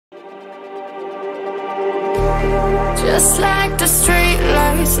Just like the street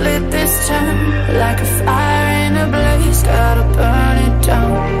lights lit this town, like a fire in a blaze, gotta burn it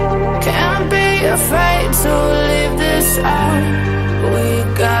down. Can't be afraid to leave this out. We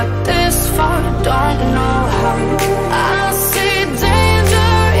got this far, don't know how. I see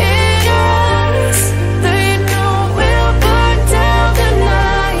danger in your eyes. They know we'll burn down the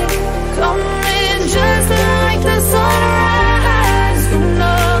night. Coming just like the sunrise. You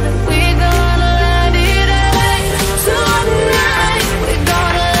know that we gonna let it out. Tonight, we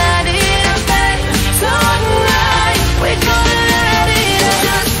gonna let it out. Tonight, we gonna let it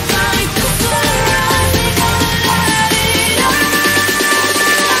out. Just like the sunrise, we gonna let it out.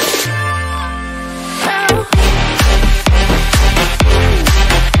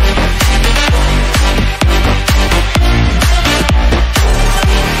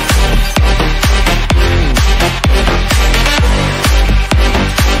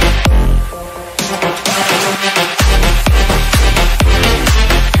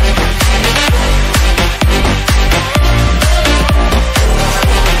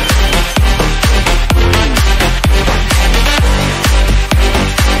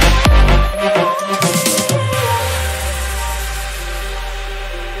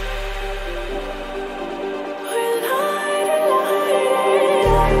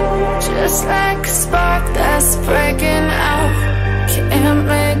 Just like a spark that's breaking out. Can't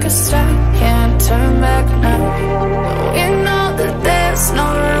make a stop, can't turn back now. We know that there's no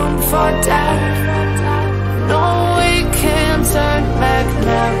room for doubt. No, we can't turn back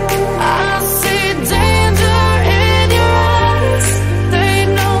now. I see danger in your eyes. They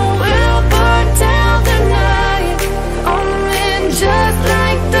know we'll burn down the night. Coming just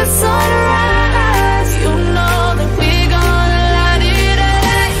like the sunrise. You know that we gonna let it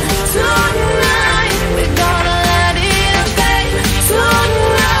out. Tonight, we gonna let it out.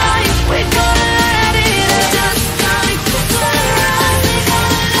 Tonight, we gonna let it out. Just like the sunrise, we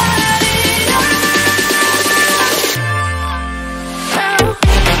gonna let it out. Hello.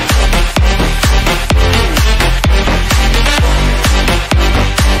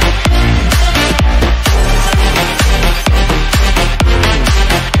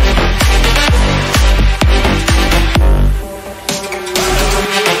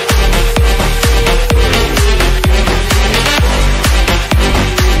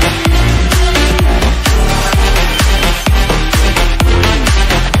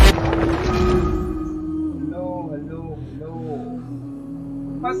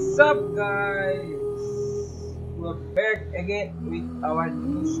 What's up, guys? We're back again with our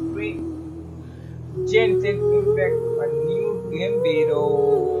new stream. Genshin Impact, a new game video.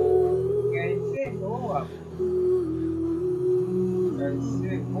 Guys, say go up. Guys,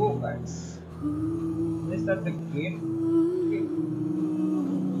 say go, guys. Let's start the game. Okay.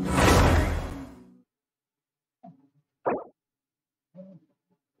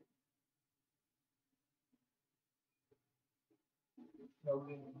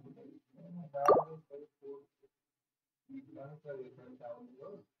 Login.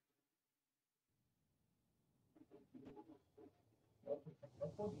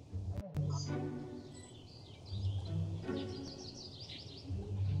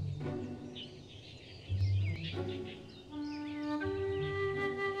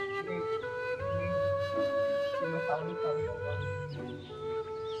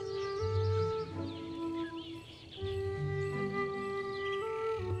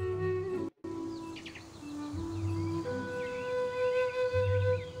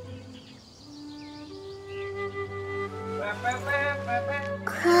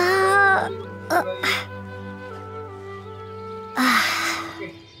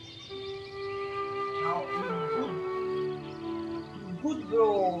 Now good bro.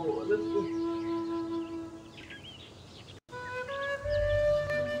 Let's go.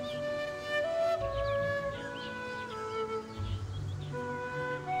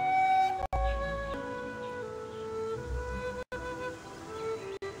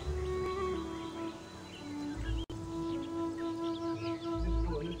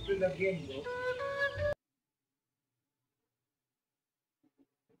 Let's play the game, bro.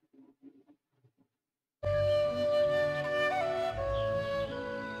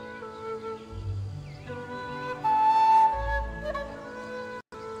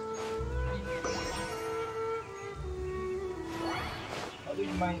 How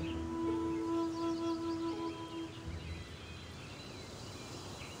did my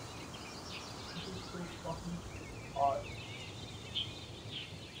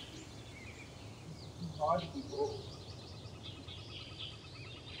hard to go.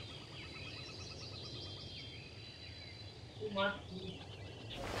 Too much.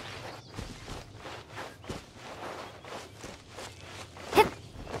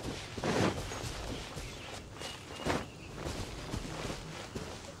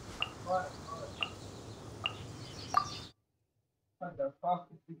 the fuck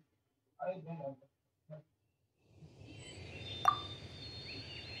is it? I don't know.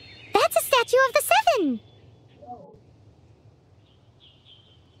 That's a statue of the Seven! Oh.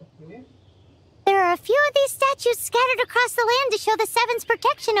 Okay. There are a few of these statues scattered across the land to show the Seven's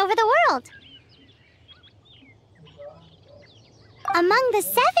protection over the world. Among the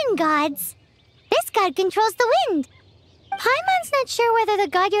 7 gods, this god controls the wind. Paimon's not sure whether the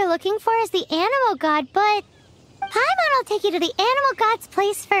god you're looking for is the animal god, but Paimon will take you to the animal god's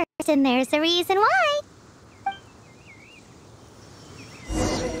place first, and there's the reason why.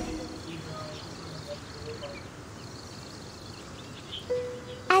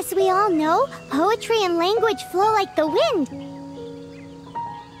 As we all know, poetry and language flow like the wind.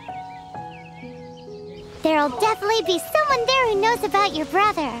 There'll definitely be someone there who knows about your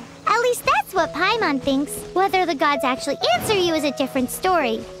brother. At least that's what Paimon thinks. Whether the gods actually answer you is a different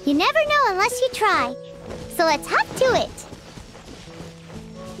story. You never know unless you try. So let's hop to it.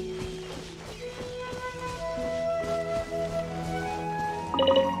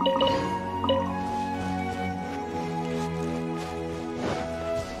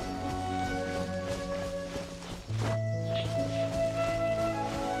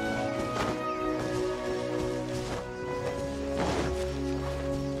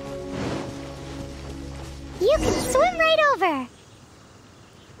 You can swim right over.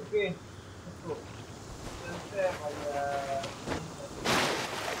 Okay, let's go.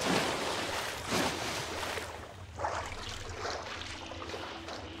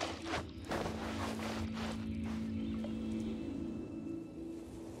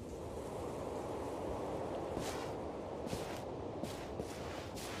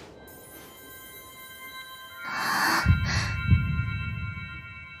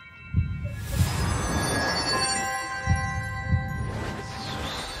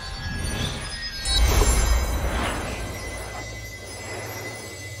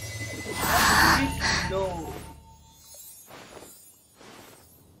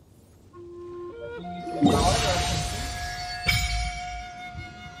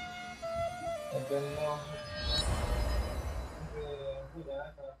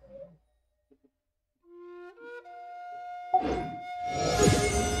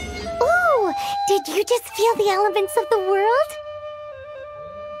 Ooh, did you just feel the elements of the world?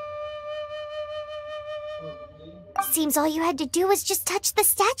 Seems all you had to do was just touch the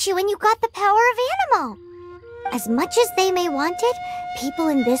statue and you got the power of animal. As much as they may want it, people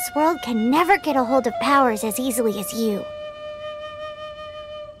in this world can never get a hold of powers as easily as you.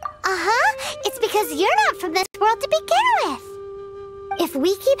 It's because you're not from this world to begin with. If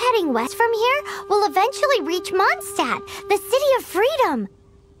we keep heading west from here, we'll eventually reach Mondstadt, the city of freedom.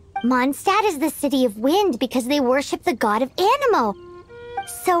 Mondstadt is the city of wind because they worship the god of Anemo.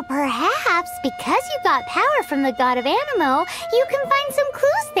 So perhaps, because you got power from the god of Anemo, you can find some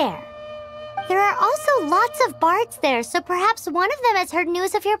clues there. There are also lots of bards there, so perhaps one of them has heard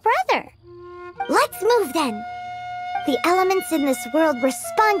news of your brother. Let's move then. The elements in this world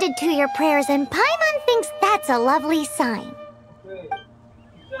responded to your prayers, and Paimon thinks that's a lovely sign.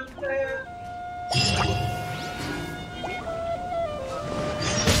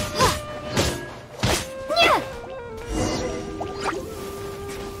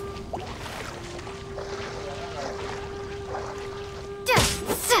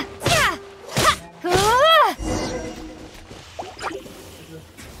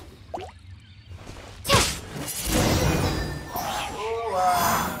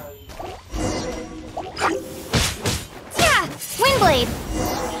 Windblade!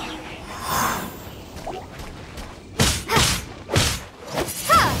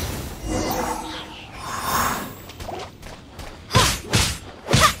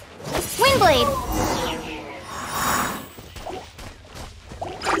 Windblade!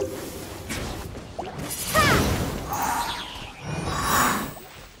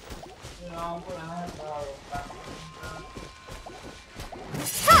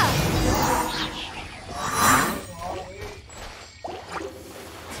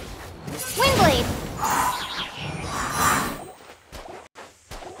 Windblade!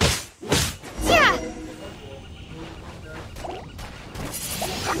 Yeah!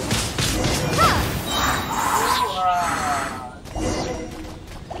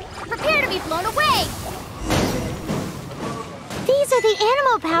 Prepare to be blown away! These are the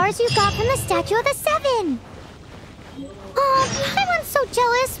animal powers you got from the Statue of the Seven! Oh, Paimon's so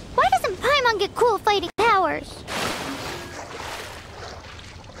jealous. Why doesn't Paimon get cool fighting powers?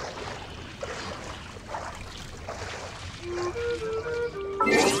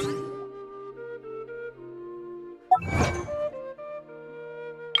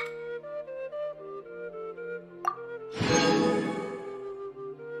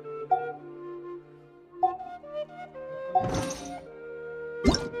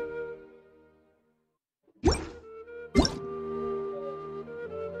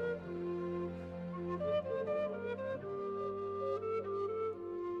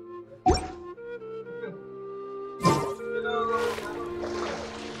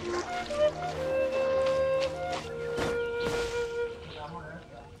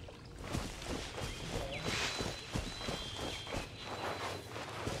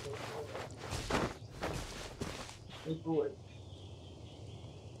 Echo.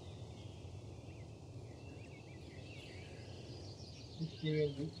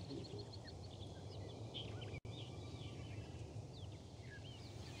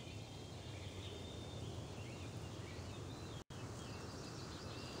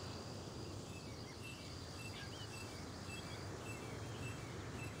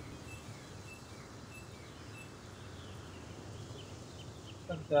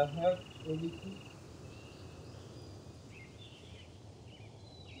 What the heck?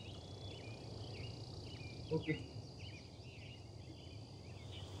 Okay.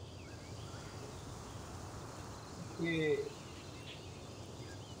 Okay.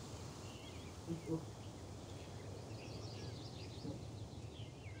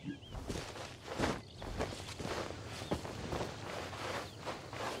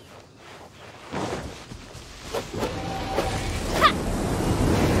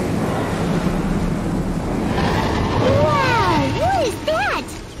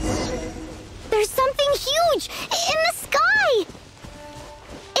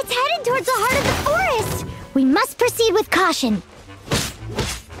 We must proceed with caution.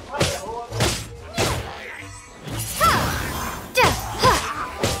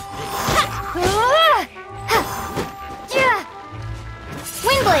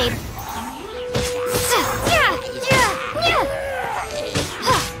 Windblade.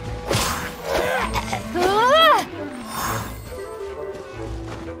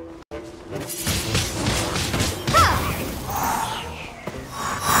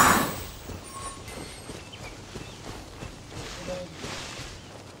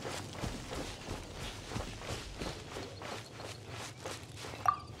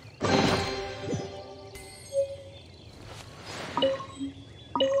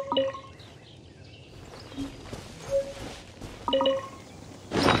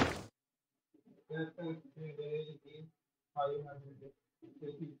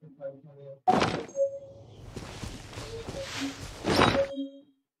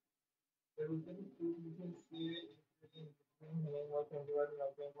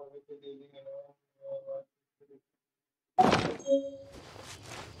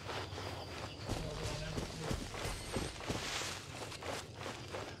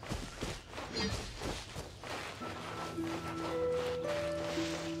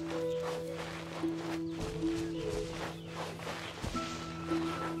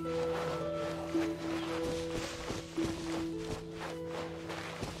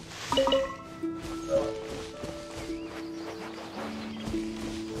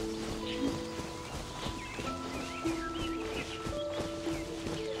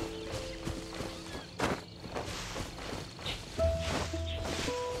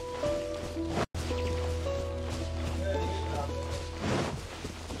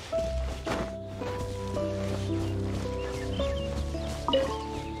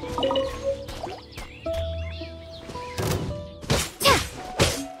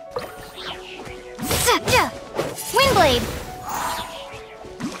 Windblade.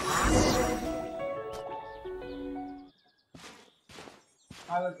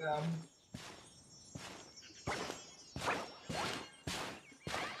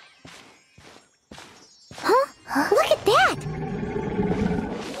 Huh? Look at that!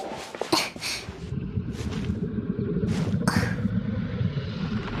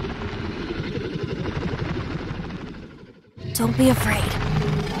 Don't be afraid.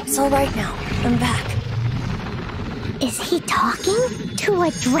 It's all right now. I'm back. Is he talking to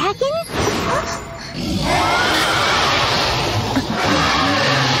a dragon?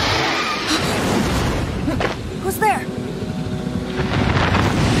 Who's there?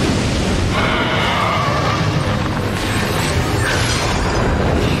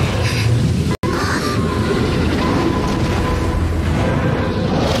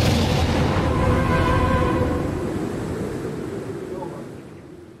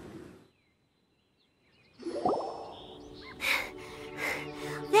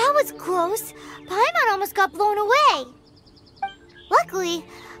 Close. Paimon almost got blown away. Luckily,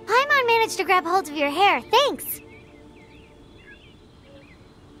 Paimon managed to grab hold of your hair. Thanks.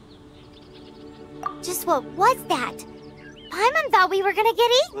 Just what was that? Paimon thought we were gonna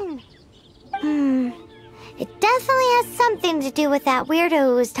get eaten. It definitely has something to do with that weirdo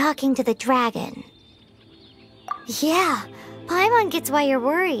who was talking to the dragon. Yeah, Paimon gets why you're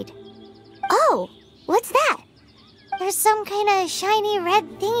worried. Oh, what's that? There's some kind of shiny red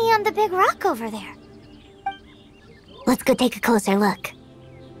thingy on the big rock over there. Let's go take a closer look.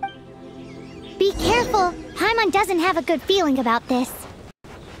 Be careful. Paimon doesn't have a good feeling about this.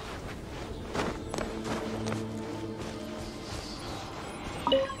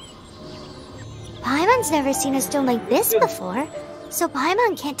 Paimon's never seen a stone like this before, so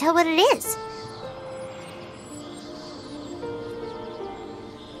Paimon can't tell what it is.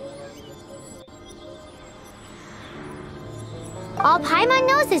 All Paimon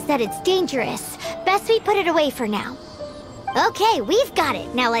knows is that it's dangerous. Best we put it away for now. Okay, we've got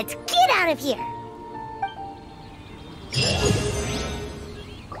it. Now let's get out of here.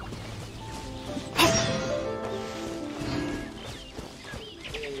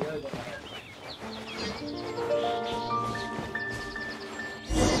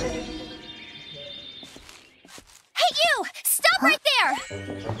 Hey, you! Stop right there!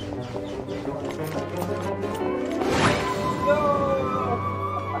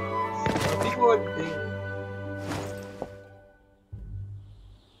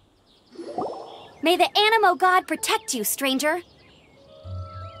 May the Animo God protect you, stranger.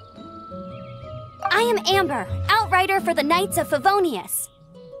 I am Amber, outrider for the Knights of Favonius.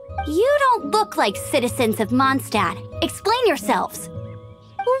 You don't look like citizens of Mondstadt. Explain yourselves.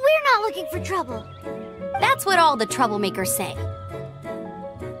 We're not looking for trouble. That's what all the troublemakers say.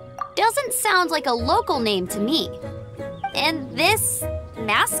 Doesn't sound like a local name to me. And this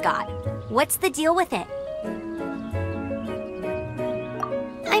mascot, what's the deal with it?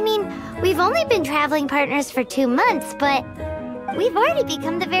 I mean, we've only been traveling partners for 2 months, but we've already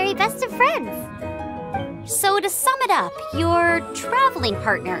become the very best of friends. So to sum it up, you're traveling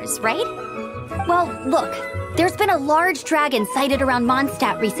partners, right? Well, look, there's been a large dragon sighted around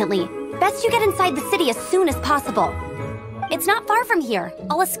Mondstadt recently. Best you get inside the city as soon as possible. It's not far from here.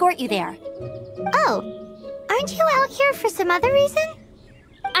 I'll escort you there. Oh, aren't you out here for some other reason?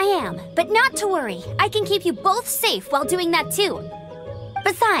 I am, but not to worry. I can keep you both safe while doing that too.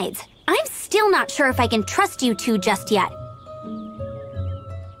 Besides, I'm still not sure if I can trust you two just yet.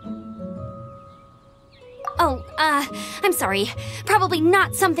 Oh, I'm sorry. Probably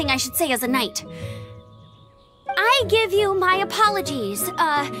not something I should say as a knight. I give you my apologies,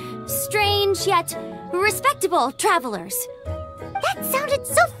 strange yet respectable travelers. That sounded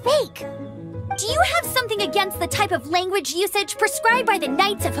so fake. Do you have something against the type of language usage prescribed by the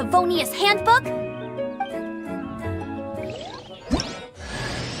Knights of Favonius Handbook?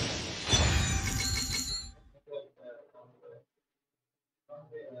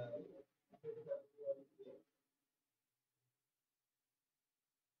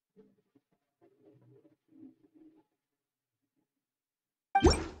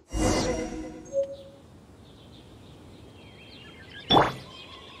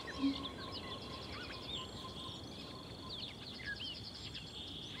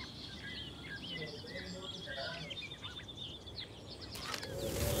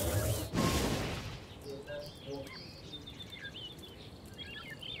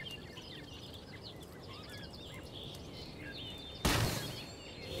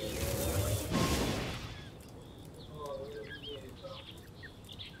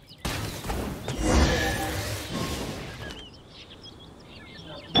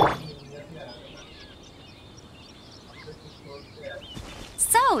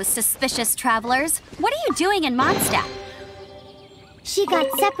 So, suspicious travelers, what are you doing in Mondstadt? She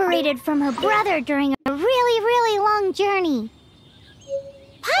got separated from her brother during a really long journey.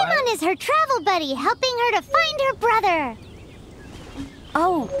 Paimon is her travel buddy, helping her to find her brother.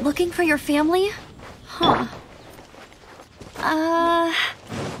 Oh, looking for your family? Huh.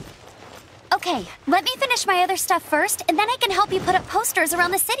 Okay, let me finish my other stuff first, and then I can help you put up posters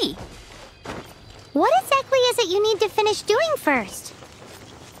around the city. What exactly is it you need to finish doing first?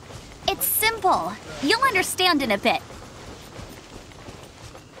 It's simple. You'll understand in a bit.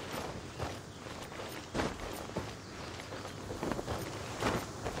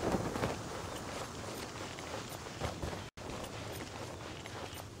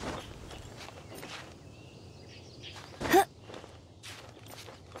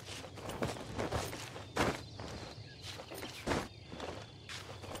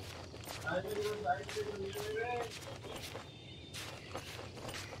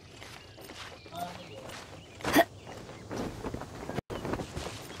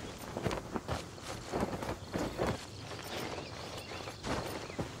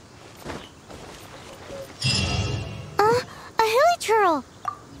 A hilly churl.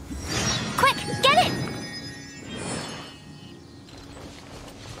 Quick, get it!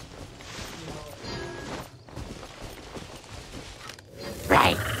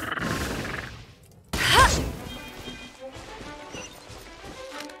 Right.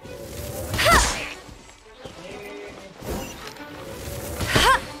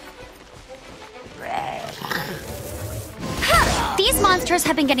 These monsters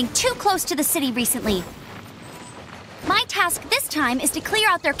have been getting too close to the city recently. My task this time is to clear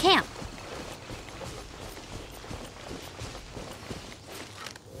out their camp.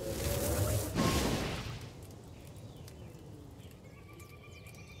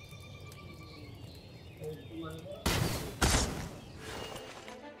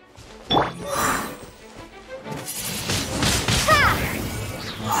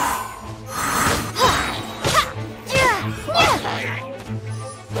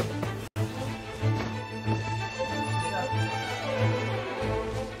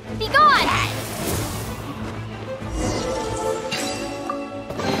 Be gone!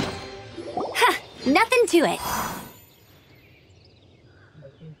 Huh, nothing to it.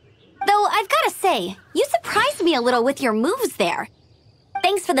 Though I've gotta say, you surprised me a little with your moves there.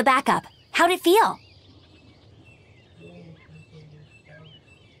 Thanks for the backup. How'd it feel?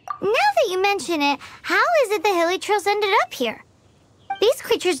 Now that you mention it, how is it the hilly trails ended up here? These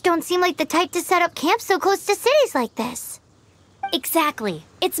creatures don't seem like the type to set up camp so close to cities like this. Exactly.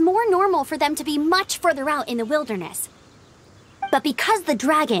 It's more normal for them to be much further out in the wilderness. But because the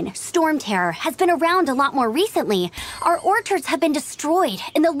dragon, Storm Terror, has been around a lot more recently, our orchards have been destroyed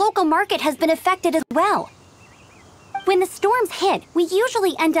and the local market has been affected as well. When the storms hit, we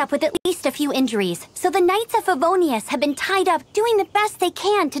usually end up with at least a few injuries, so the Knights of Favonius have been tied up doing the best they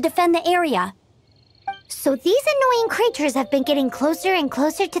can to defend the area. So these annoying creatures have been getting closer and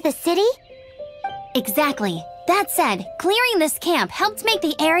closer to the city? Exactly. That said, clearing this camp helped make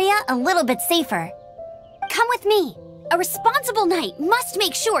the area a little bit safer. Come with me. A responsible knight must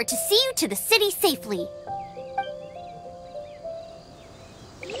make sure to see you to the city safely.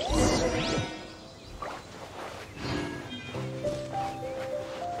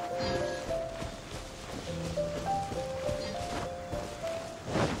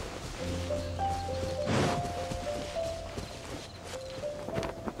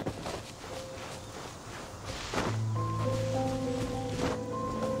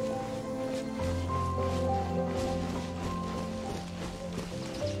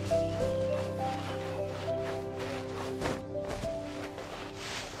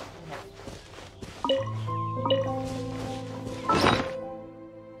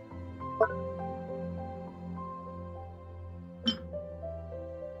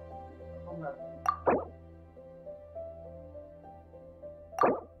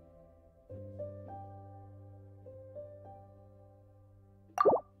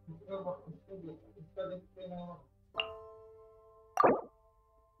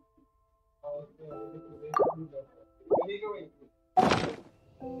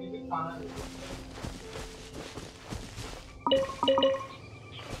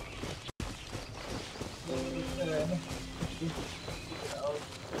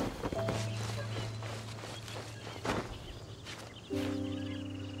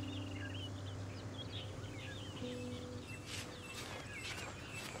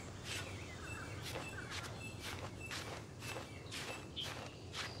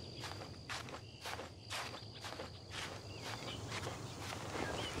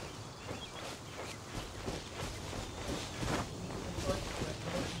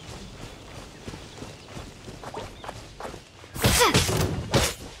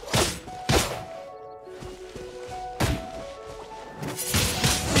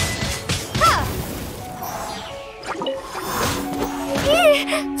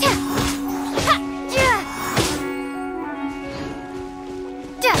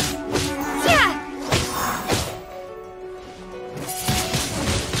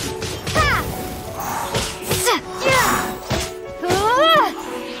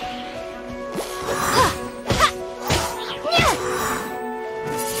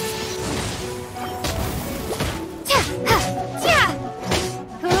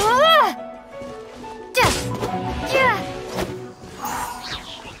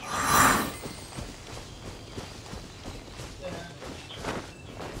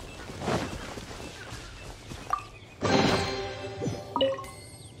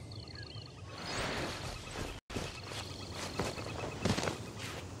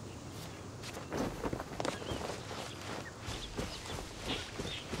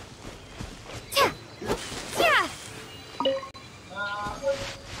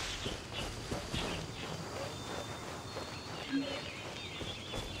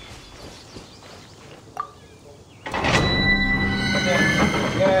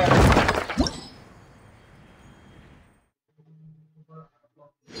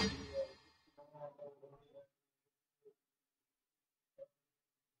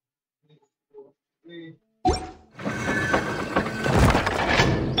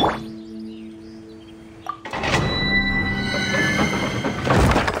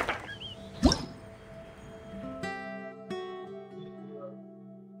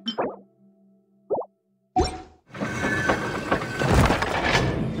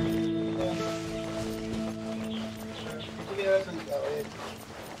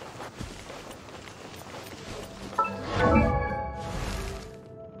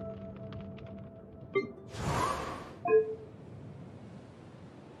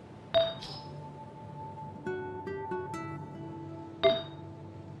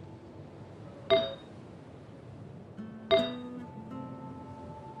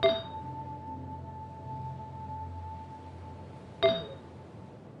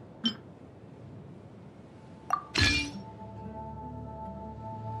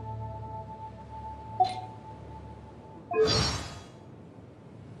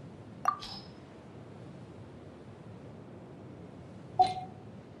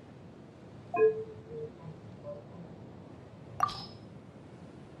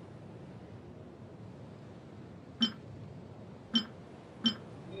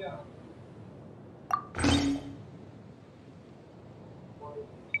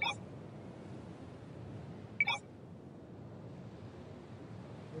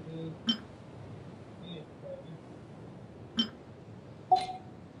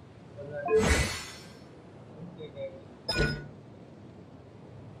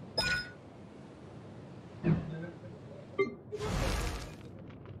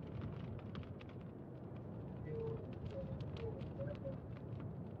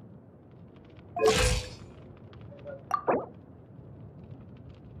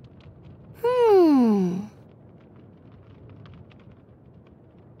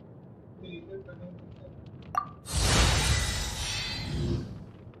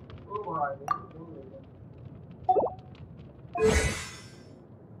 I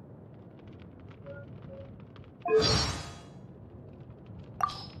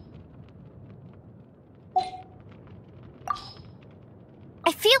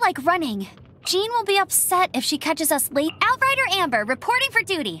feel like running. Jean will be upset if she catches us late. Outrider Amber, reporting for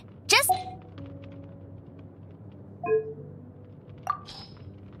duty. Just...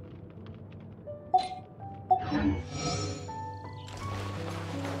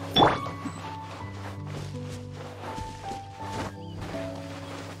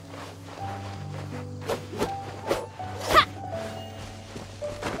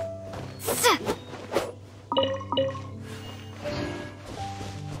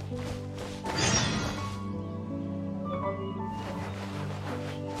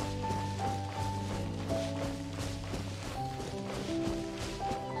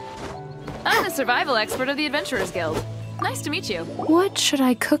 I'm the survival expert of the Adventurers Guild. Nice to meet you. What should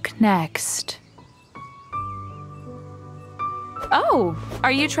I cook next? Oh,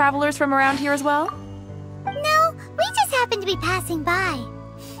 are you travelers from around here as well? No, we just happened to be passing by.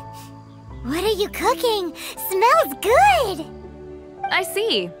 What are you cooking? Smells good! I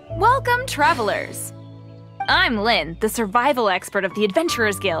see. Welcome, travelers. I'm Lynn, the survival expert of the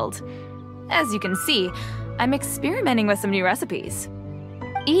Adventurers Guild. As you can see, I'm experimenting with some new recipes.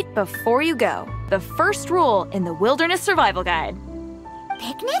 Eat before you go. The first rule in the Wilderness Survival Guide.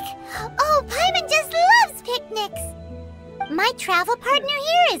 Picnic? Oh, Paimon just loves picnics! My travel partner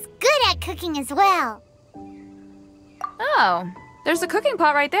here is good at cooking as well. Oh, there's a cooking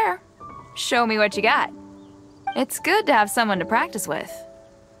pot right there. Show me what you got. It's good to have someone to practice with.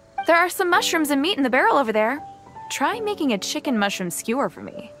 There are some mushrooms and meat in the barrel over there. Try making a chicken mushroom skewer for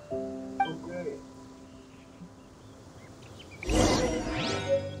me.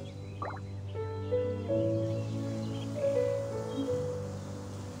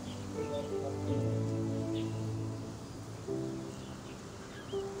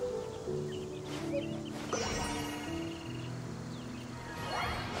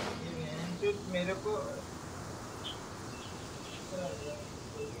 मेरे को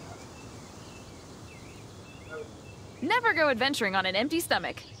Never go adventuring on an empty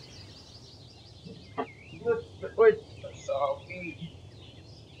stomach. wait, sorry.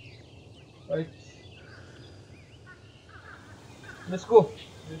 Wait. Let's go.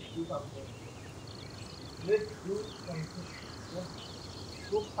 Let's do something. Let's do something.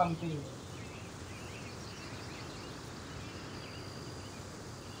 Let's do something.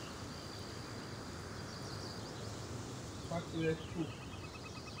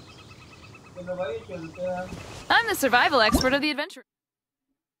 I'm the survival expert of the adventure.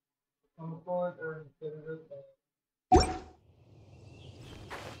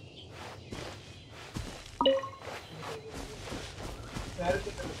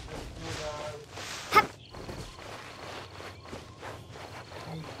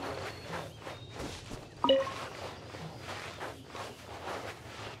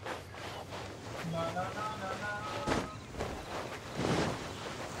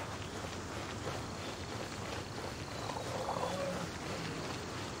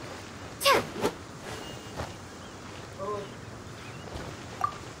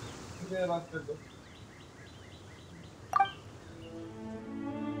 बात कर दो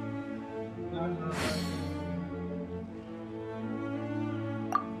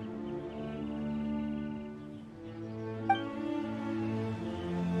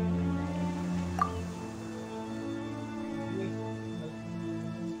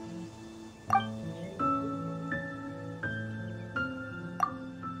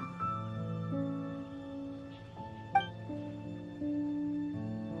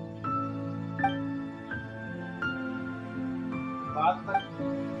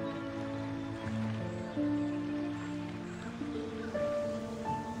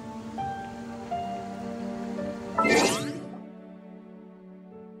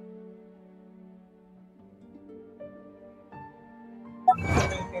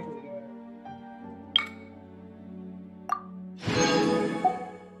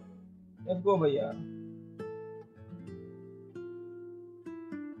Let's go भैया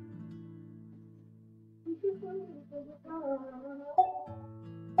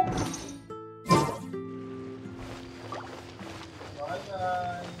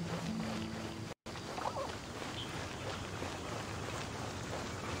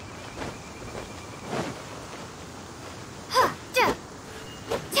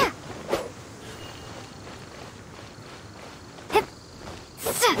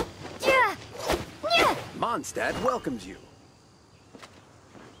Mondstadt welcomes you.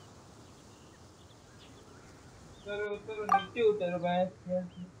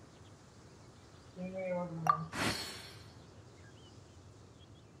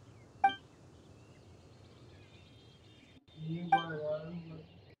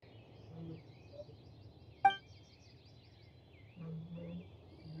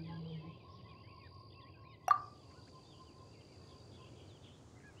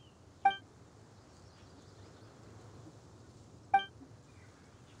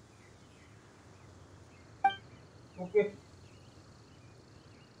 Okay.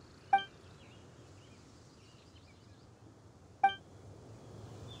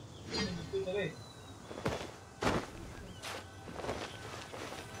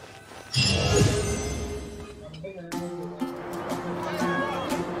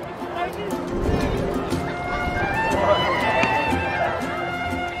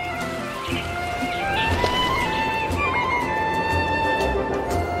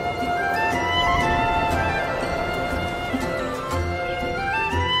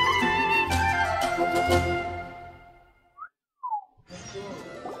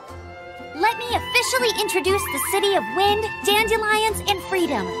 Let me officially introduce the city of wind, dandelions, and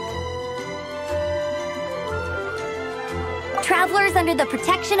freedom. Travelers under the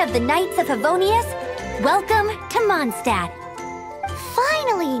protection of the Knights of Favonius, welcome to Mondstadt.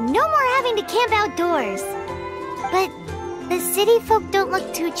 Finally, no more having to camp outdoors. But the city folk don't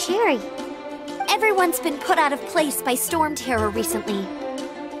look too cheery. Everyone's been put out of place by storm terror recently.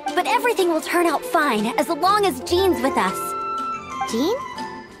 But everything will turn out fine as long as Jean's with us. Jean?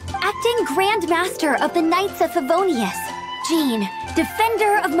 Acting Grand Master of the Knights of Favonius, Jean,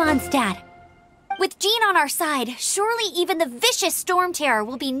 Defender of Mondstadt. With Jean on our side, surely even the vicious storm terror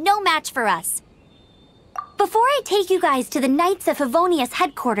will be no match for us. Before I take you guys to the Knights of Favonius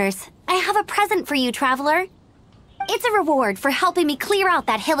headquarters, I have a present for you, Traveler. It's a reward for helping me clear out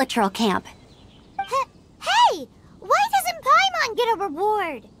that Hilitril camp. Hey! Why doesn't Paimon get a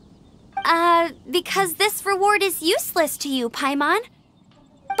reward? Because this reward is useless to you, Paimon.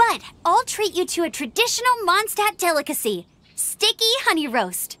 But I'll treat you to a traditional Mondstadt delicacy, sticky honey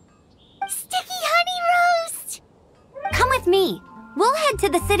roast. Sticky honey roast! Come with me. We'll head to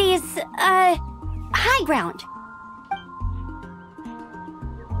the city's, high ground.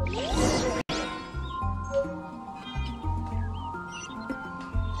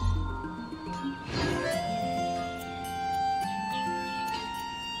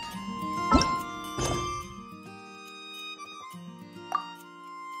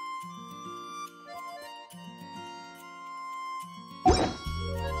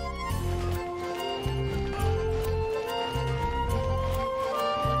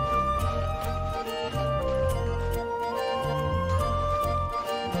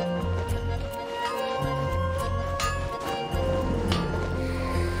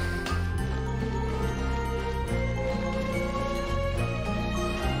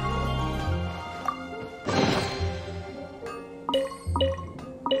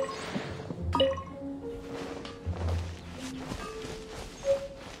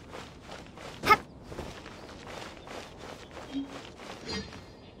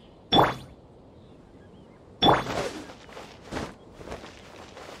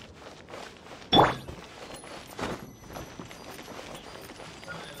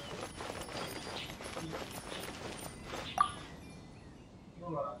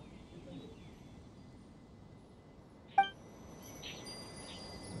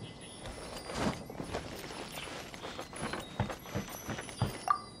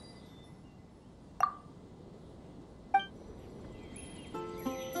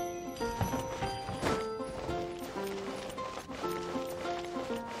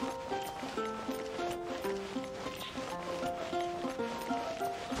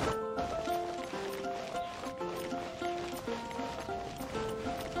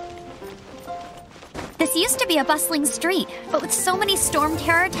 This used to be a bustling street, but with so many storm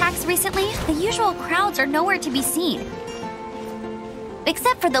terror attacks recently, the usual crowds are nowhere to be seen.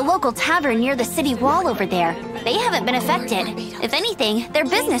 Except for the local tavern near the city wall over there. They haven't been affected. If anything, their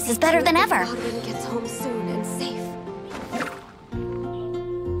business is better than ever. Godwin gets home soon and safe.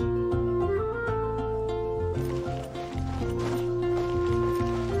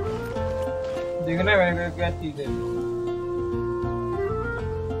 देखना है क्या चीज है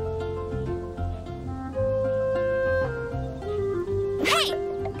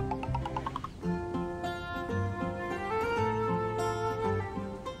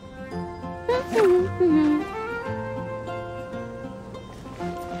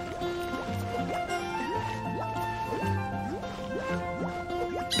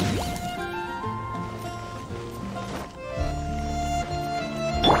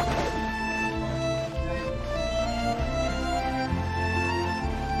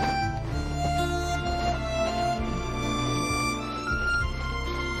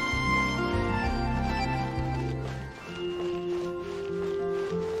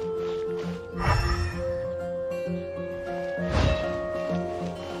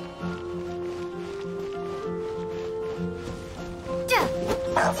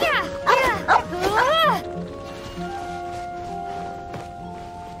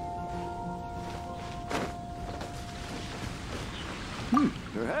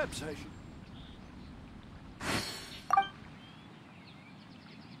Perhaps I should.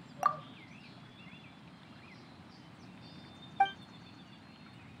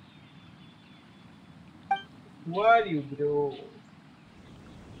 Who are you, bro?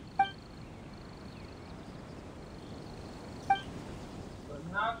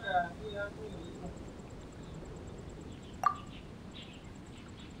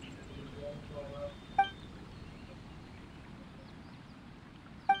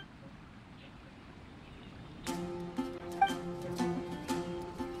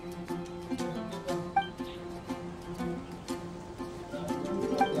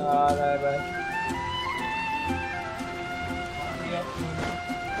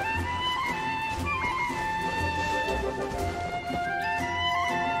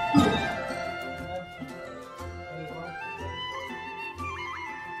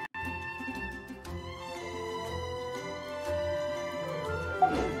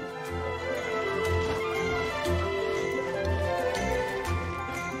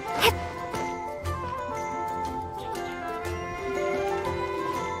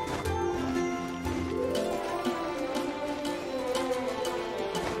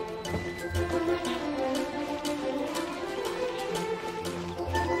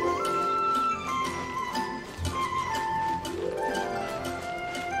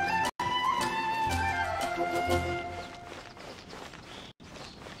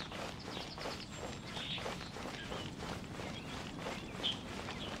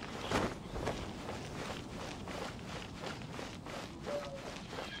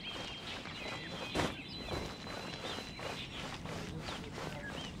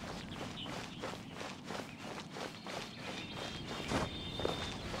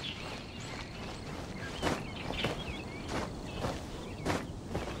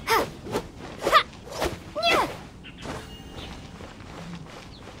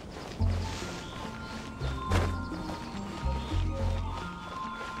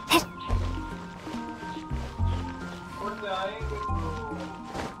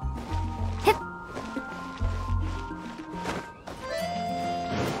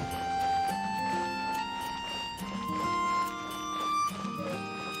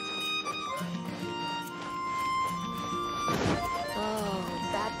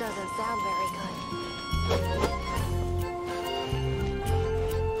 Sound very good.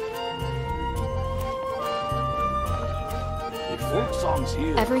 If folk songs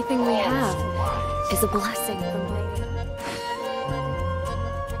here. Everything we have is a blessing from Lady.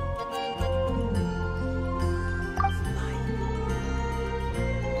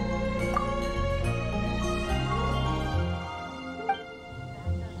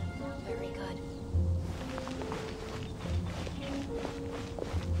 Very good.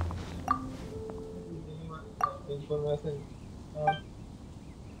 Information.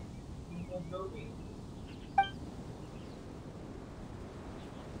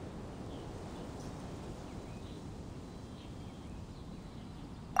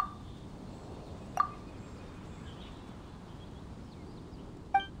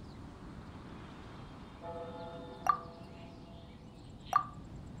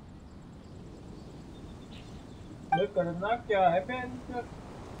 करना क्या है pen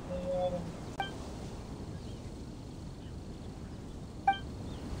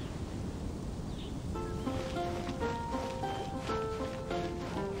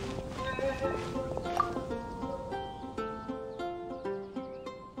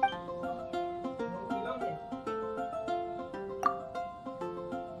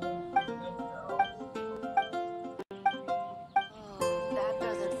That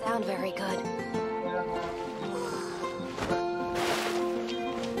doesn't sound very good.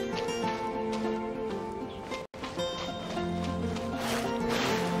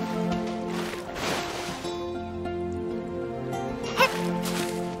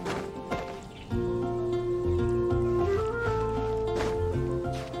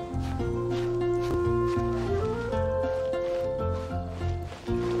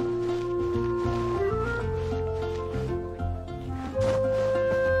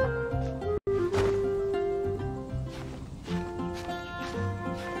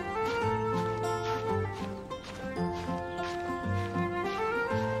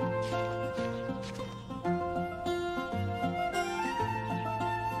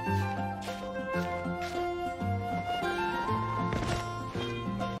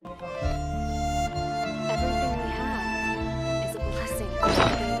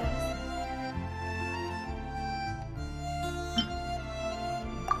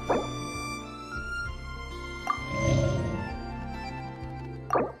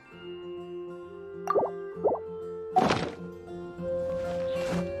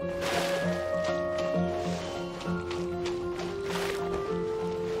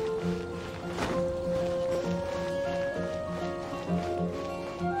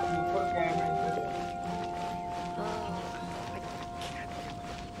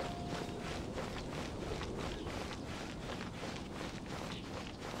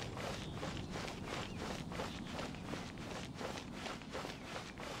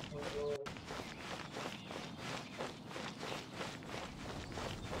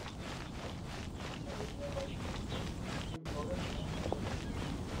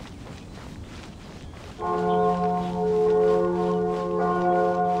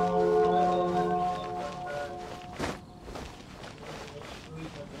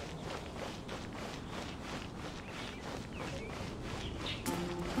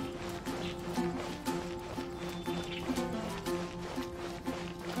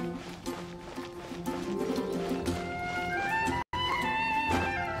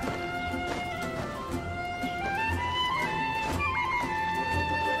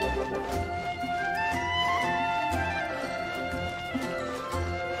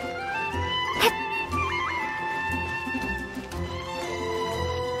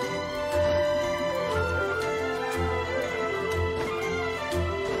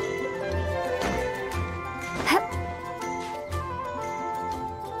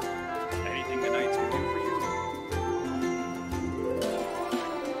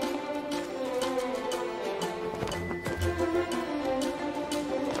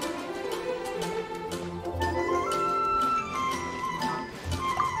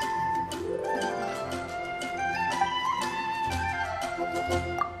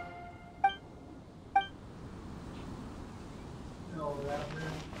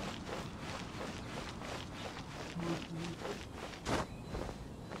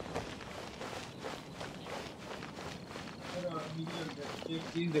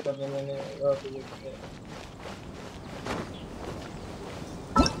 चीज देखा था मैंने वहाँ पे जाके।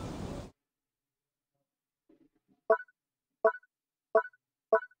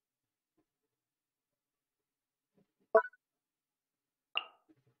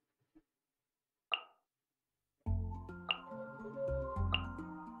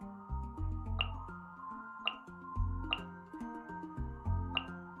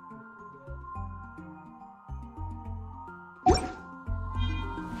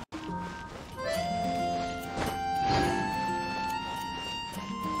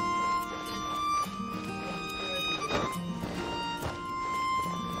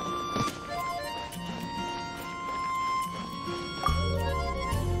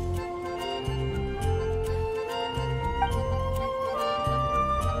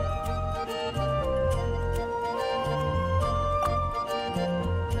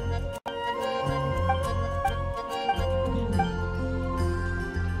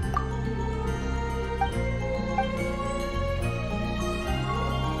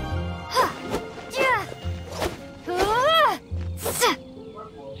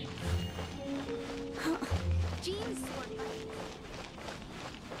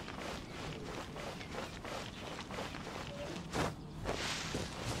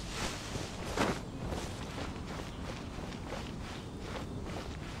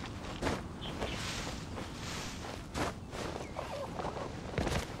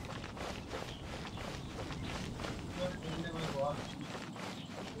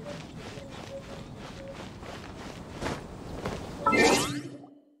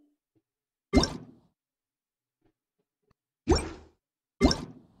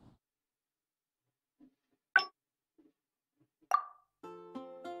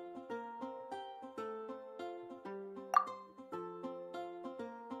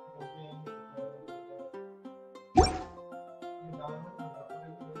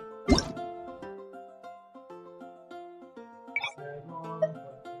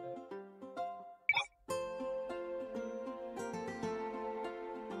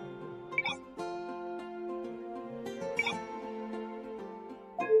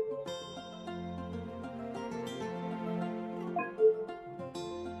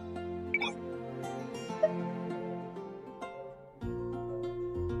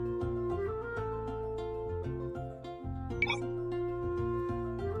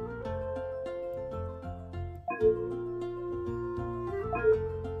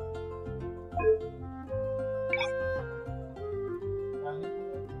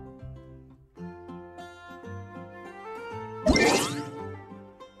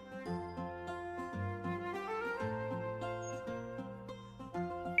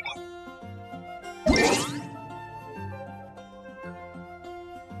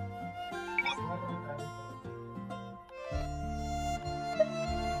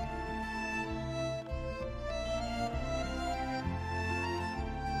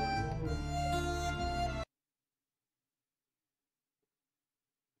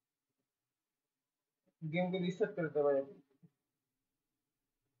 गेम को रीसेट करते भाई।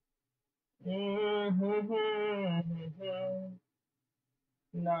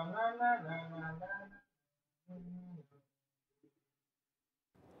 ना ना ना ना ना ना।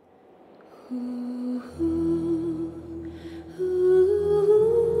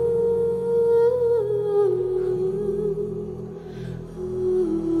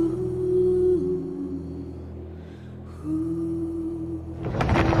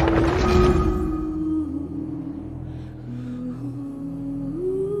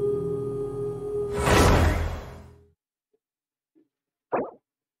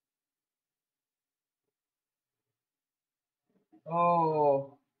 ओह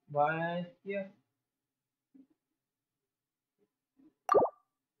भाई क्या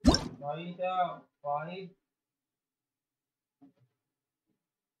भाई साहब भाई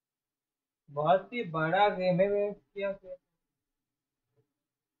बहुत ही बड़ा गेम है। मैं क्या क्या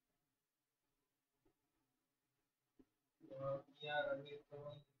क्या रंगे तो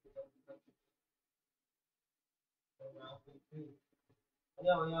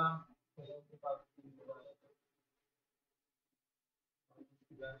भैया भैया के पास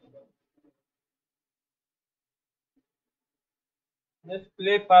let's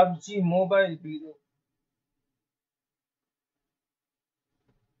play PUBG mobile video।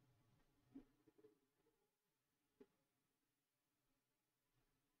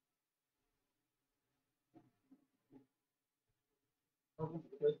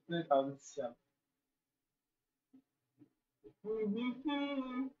 let's play PUBG।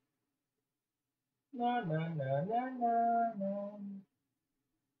 ना ना ना ना ना ना।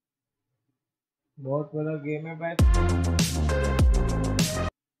 बहुत बड़ा गेम है भाई।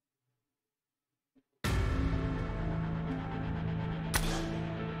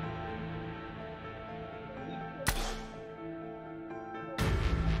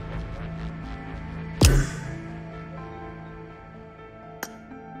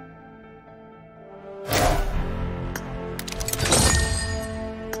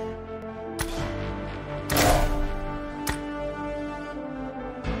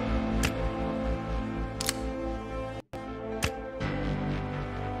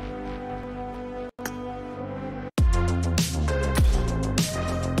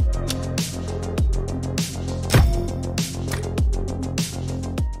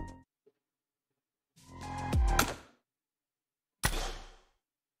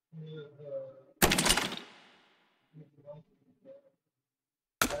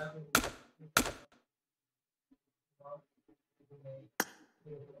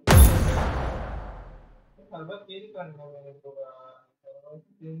 अलबत्त चेंज करना है मैंने पूरा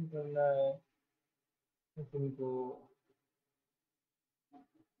चेंज करना है तुमको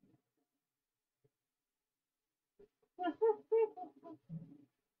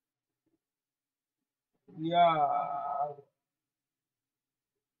या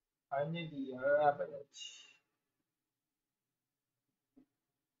फाइनली यार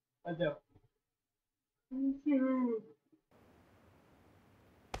अच्छा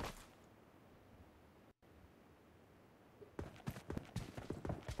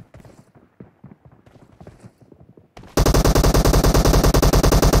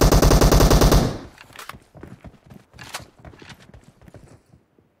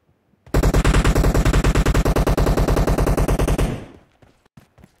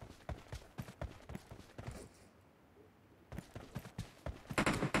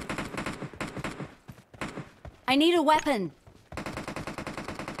I need a weapon.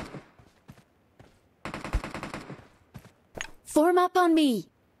 Form up on me.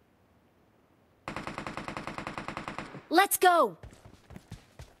 Let's go.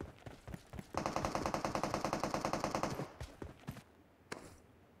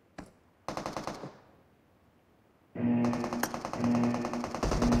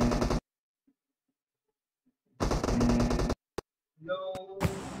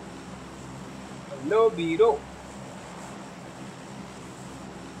 Hello, Biro.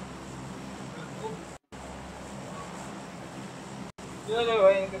 चलो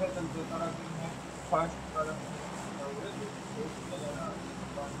भाई इनके साथ चलते तारा कि मैं फास्ट तारा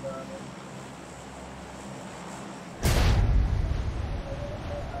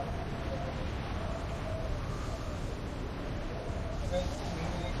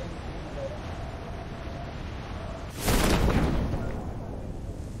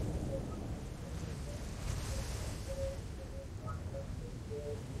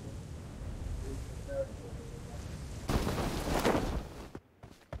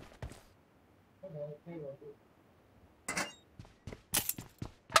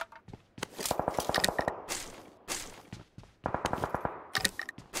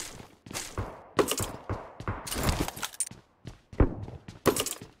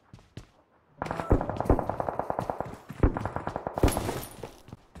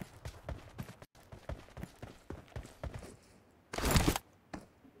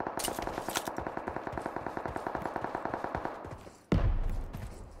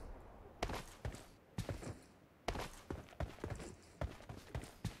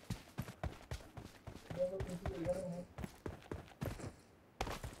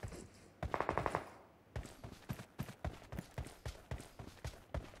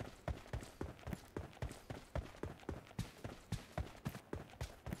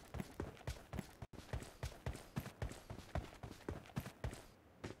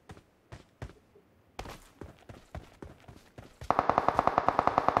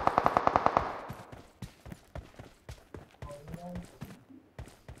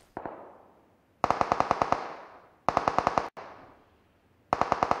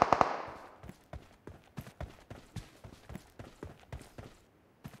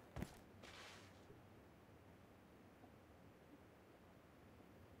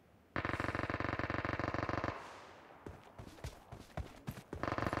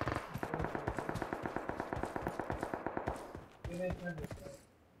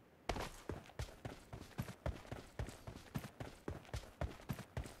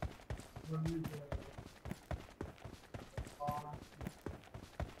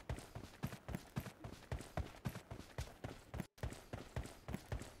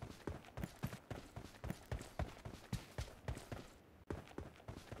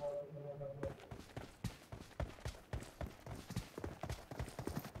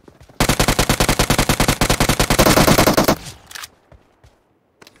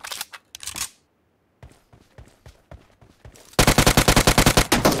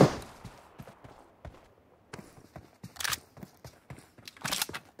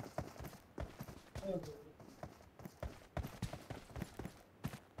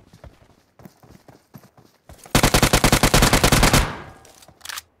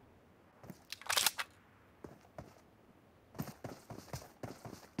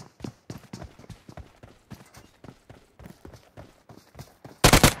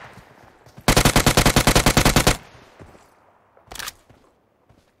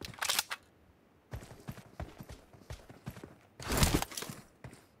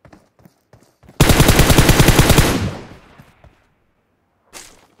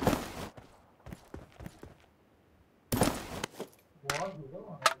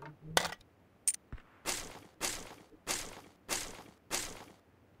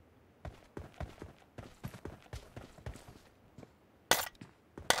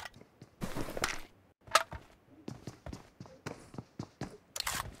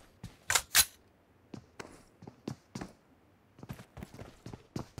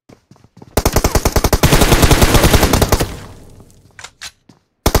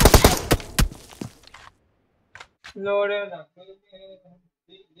लोड है ना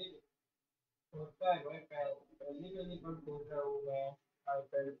होता है भाई पहली पहली बार बोल रहा हूँ मैं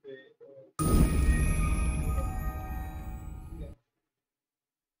आईपैड पे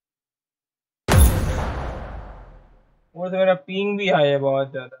वो तो मेरा पिंग भी हाई है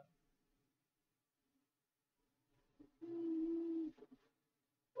बहुत ज्यादा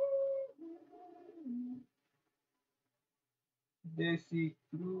देसी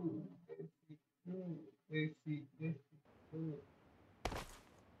क्रू देसी क्रू देसी देसी क्रू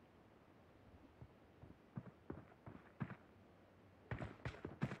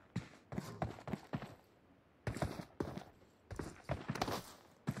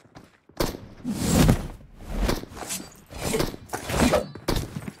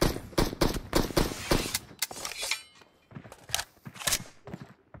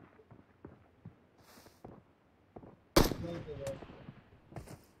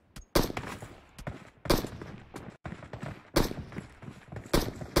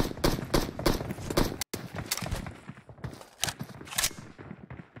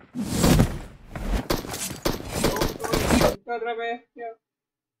कर रहा है क्या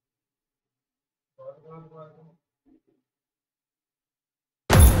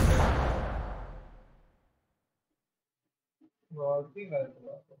बहुत ही गलत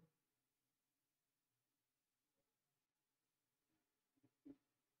बात है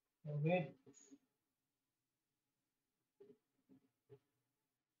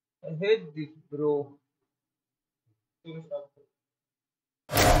I hate this bro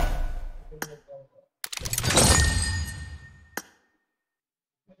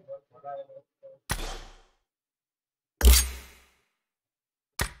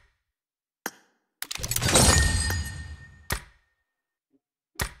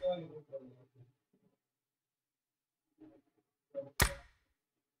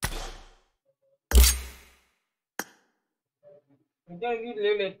return gift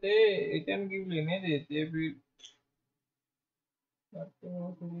ले लेते रिटर्न गिफ्ट लेने देते फिर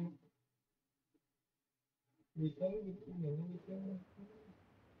रिटर्न गिफ्ट लेने देते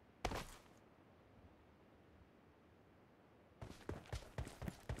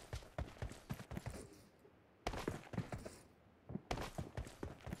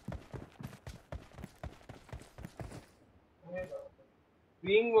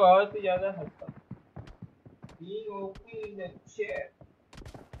पिंग बहुत ज्यादा हल्का ping OP in the chat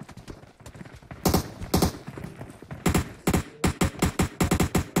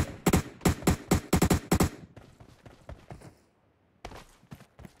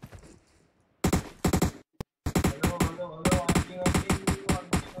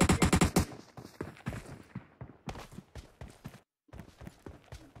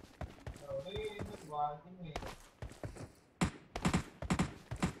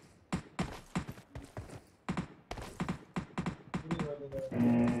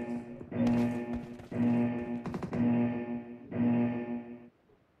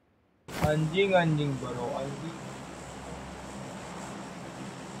anjing anjing bro anjing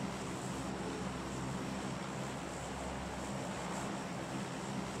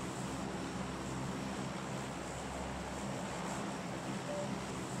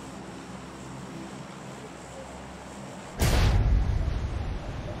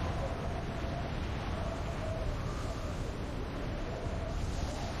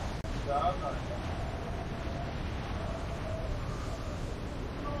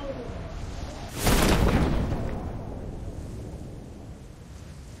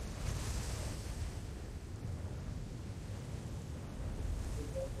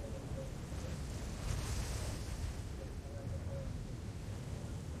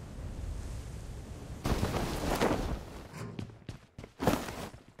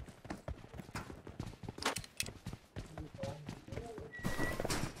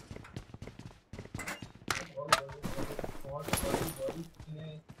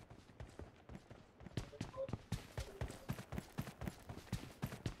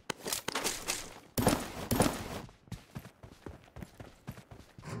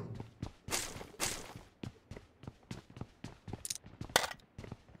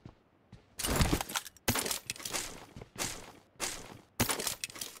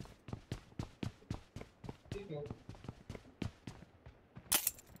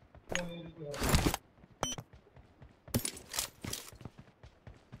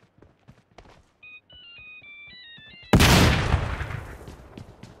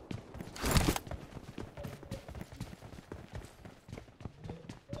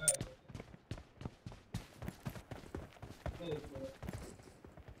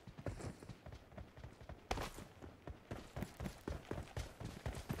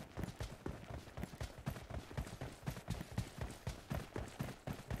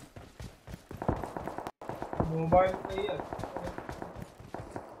mobile पे ही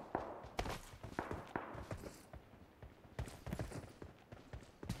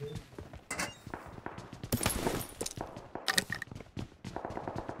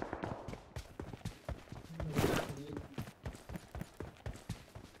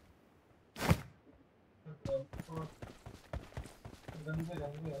गंदे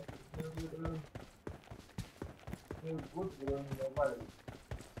रंगे ये गुड मोबाइल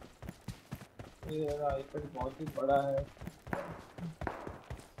ये आईपैड बहुत ही बड़ा है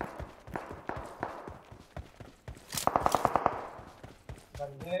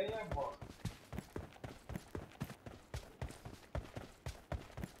गंदे है या बहुत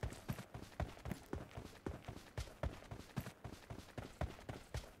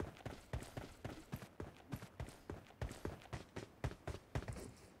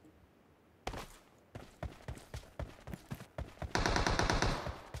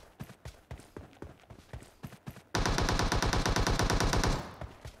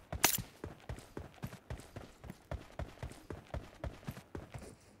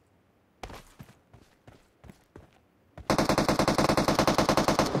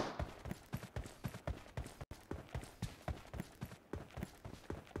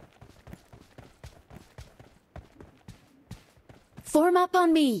Form up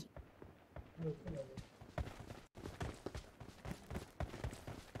on me.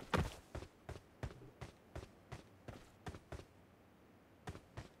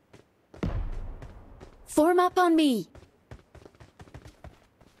 Form up on me.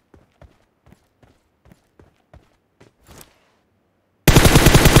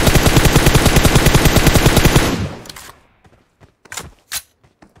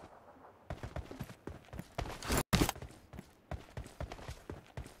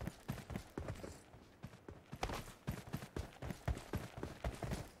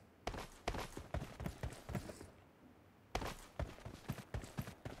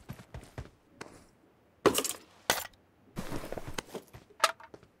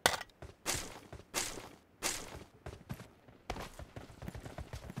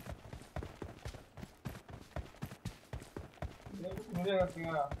 मुझे करती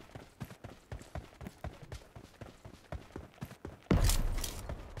है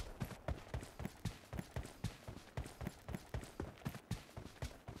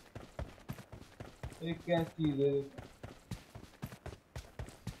ये क्या चीज है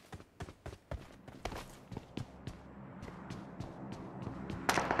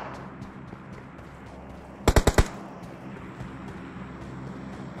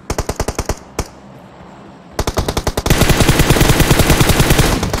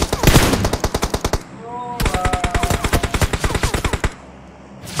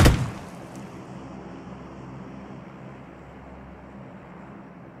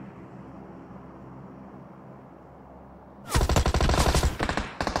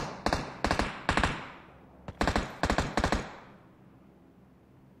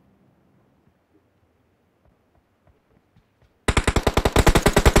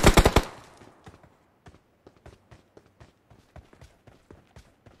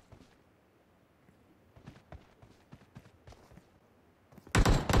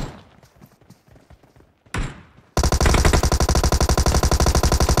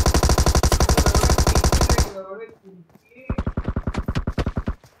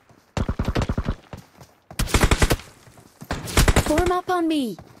Form up on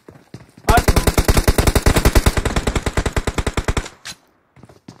me.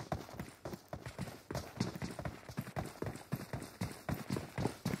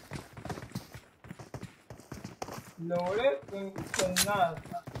 लोड़े चलना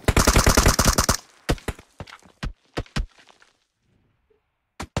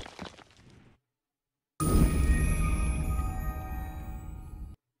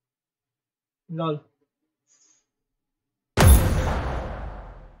लॉल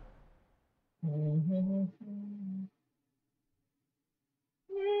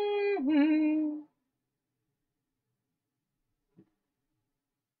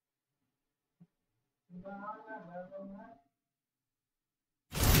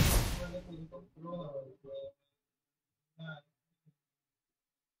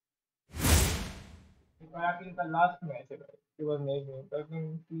इनका लास्ट मैच है इसके बाद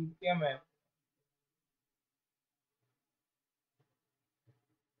नहीं क्या match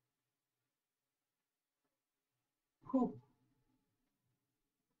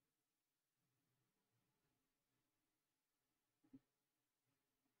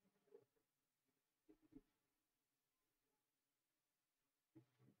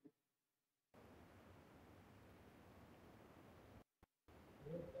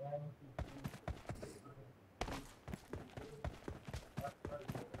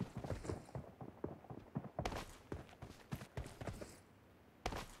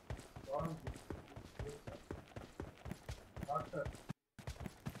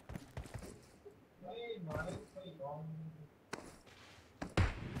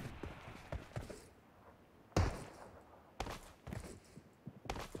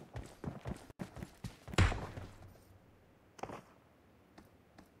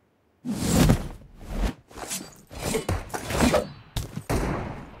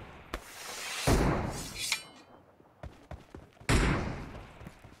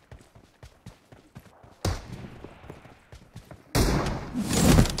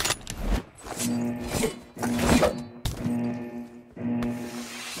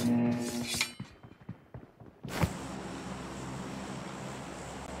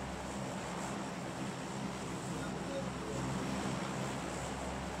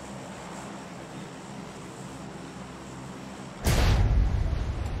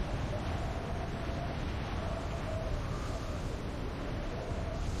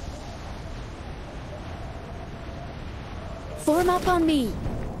Form up on me.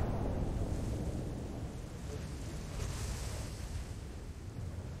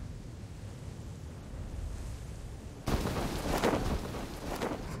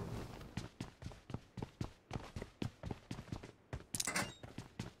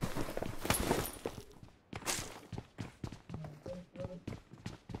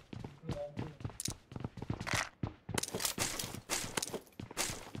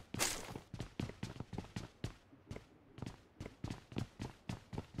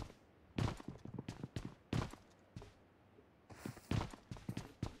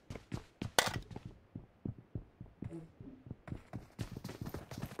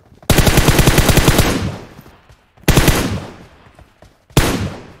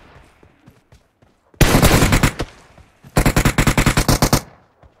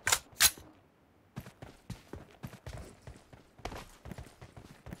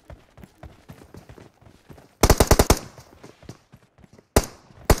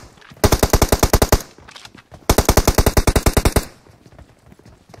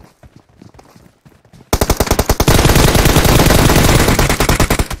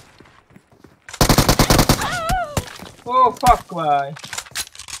 Oh fuck, why?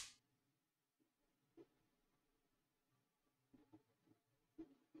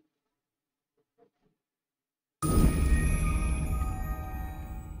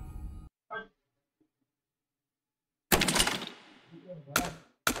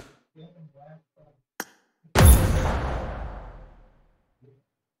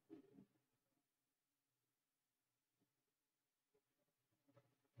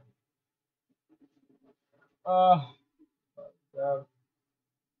 यार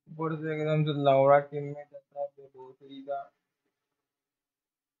ऊपर से एकदम से लौड़ा टीम में जाता है बहुत ही का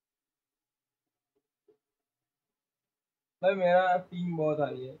भाई मेरा टीम बहुत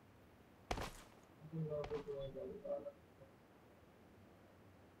हाई है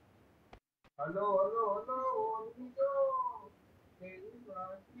हेलो हेलो हेलो तेरी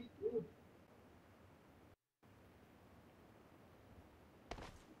बात की झूठ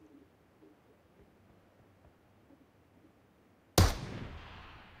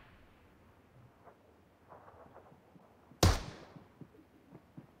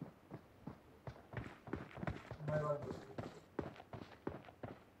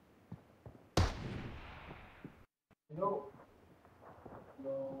hello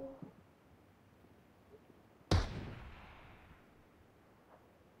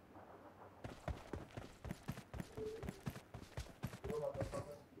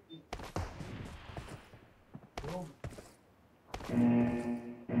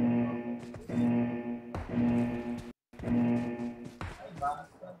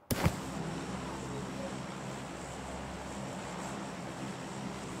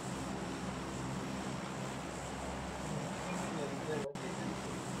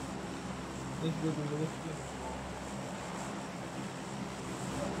Let's go to the next game.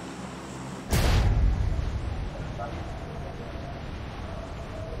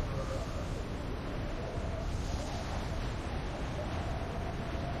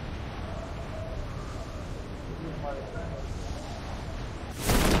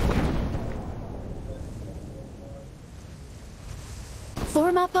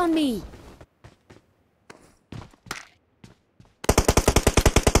 Form up on me.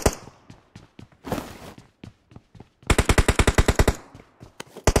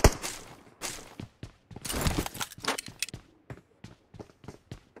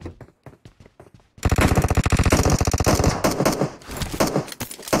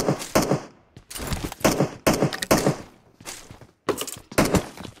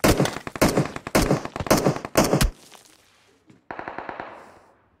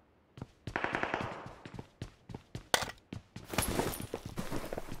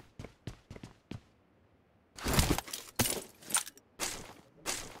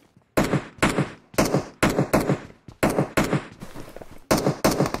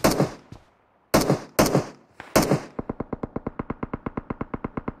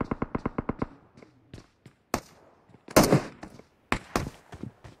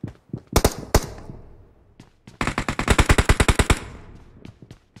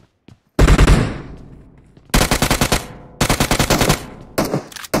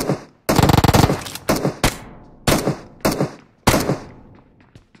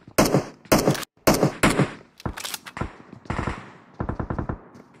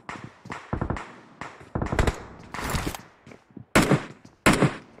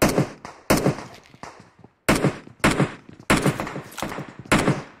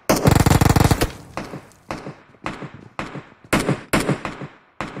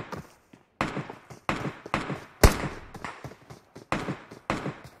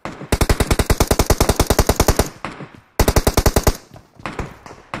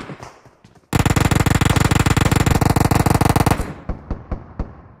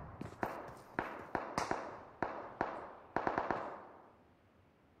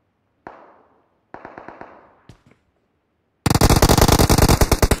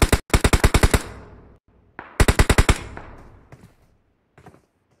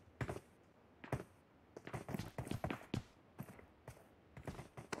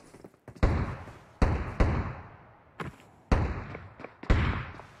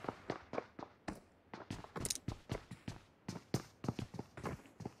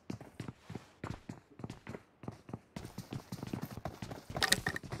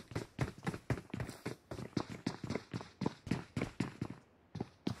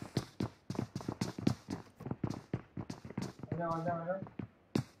 आजा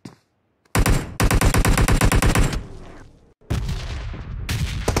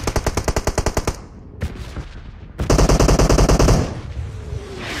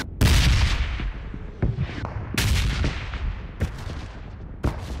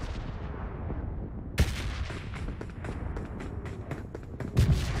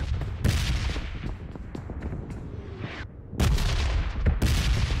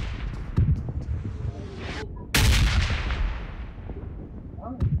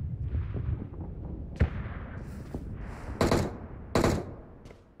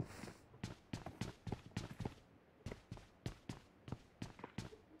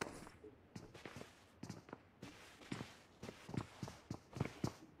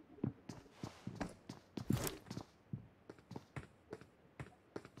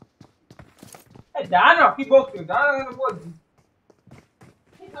Dano, keep walking. Dano in the woods.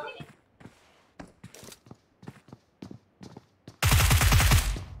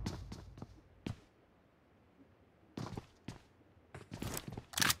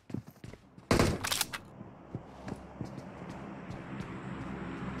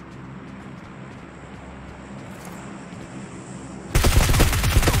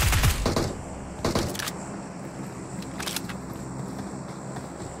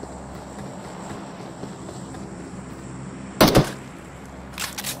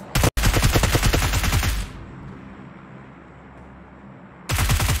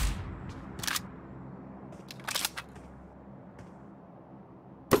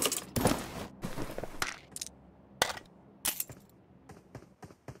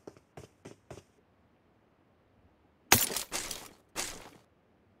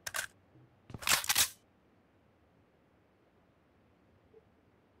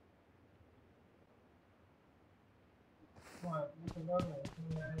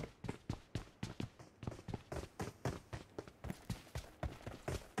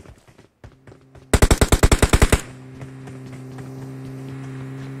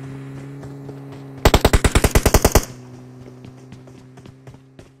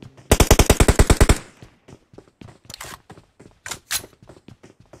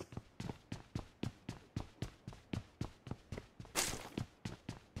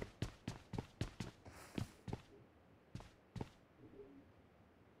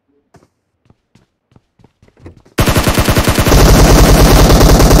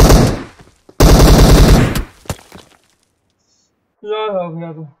 यार हो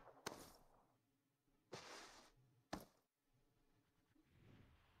गया तो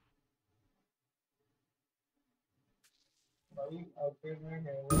भाई आउटफिट में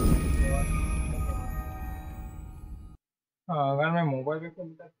है हाँ अगर मैं मोबाइल पे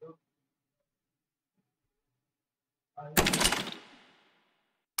खेलता तो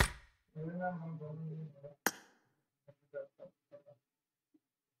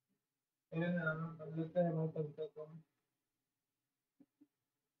मेरे नाम कर लेते हैं मैं तब तक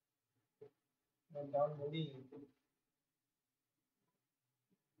मैं down body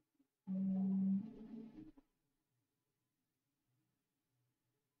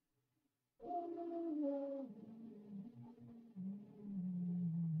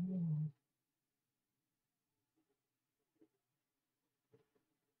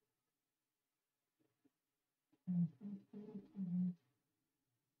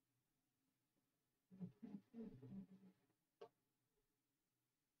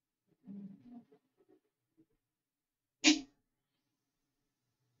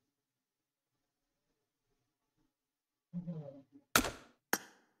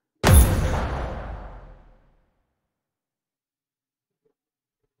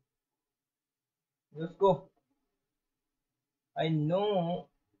Let's go. I know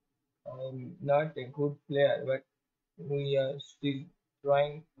I'm not a good player, but we are still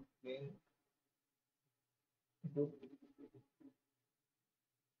trying to win. Good.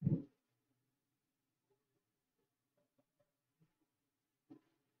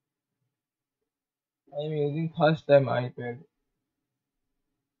 I'm using first time iPad.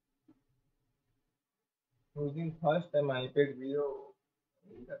 Using first time iPad video.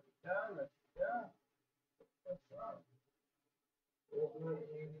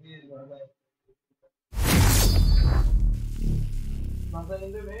 Masa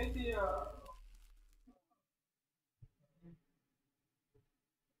Indonesia.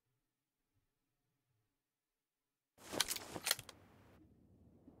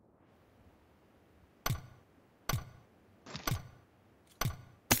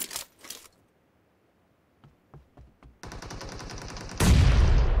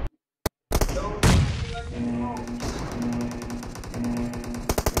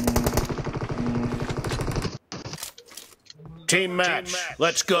 Team match.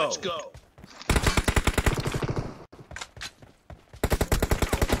 Let's go. The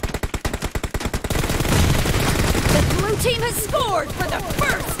blue team has scored for the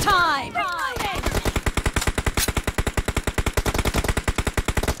first time!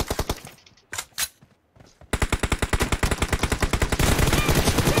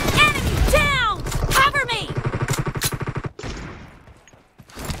 Enemy down! Cover me!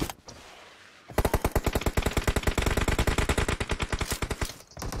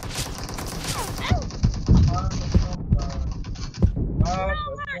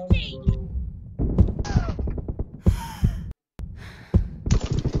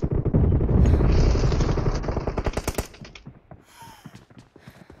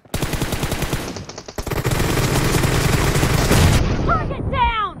 Target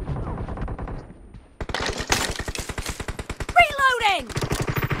down! Reloading!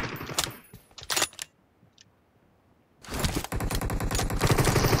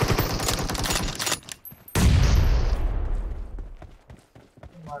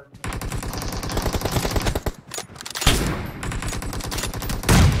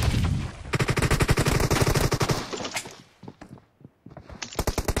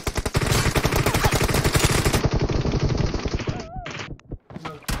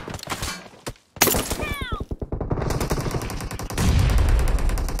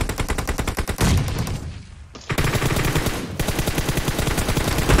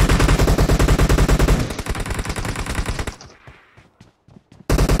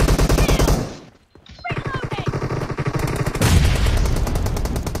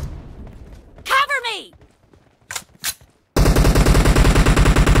 Cover me!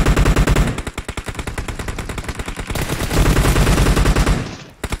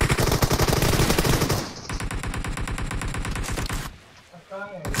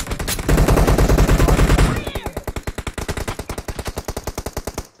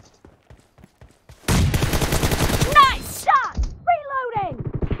 Nice shot! Reloading!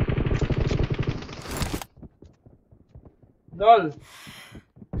 Dol.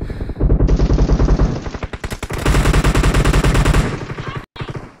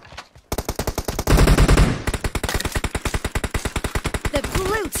 The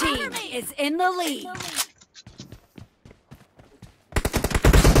blue team is in the lead.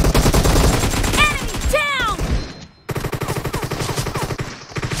 Enemy down!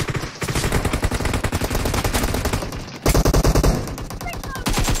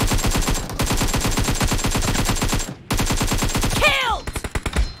 Killed!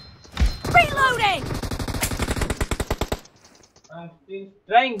 Reloading! I'm still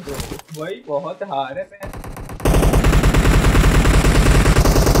trying bro. भाई बहुत हार है मैं.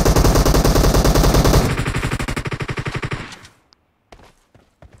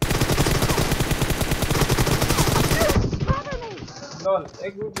 Lol,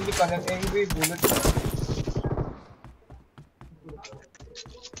 एक भी मुझे connect एक भी bullet.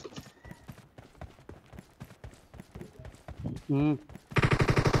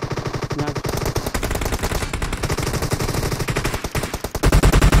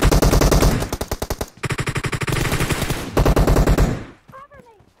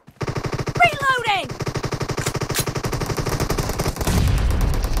 Reloading!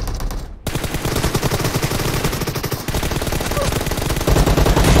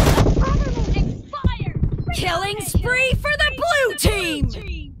 Killing spree for the blue team!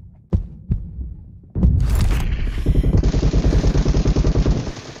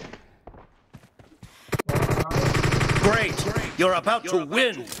 Great. You're about to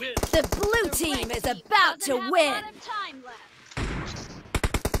win. The blue team is about to win!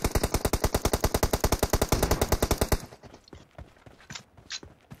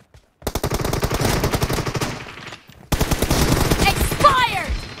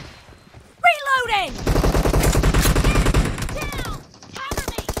 Expired! Reloading! Down! Cover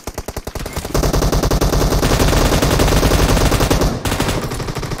me!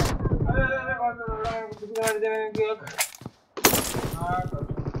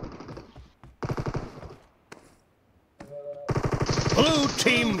 Blue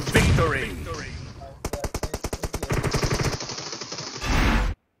team victory.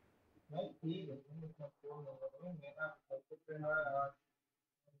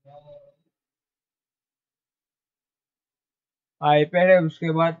 IPad है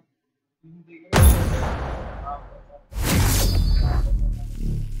उसके बाद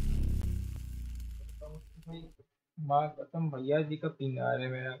माँ कसम भैया जी का पिंग आ रहा है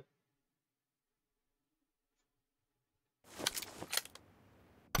मेरा.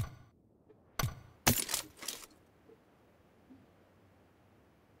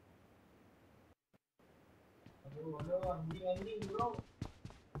 Anjing bro.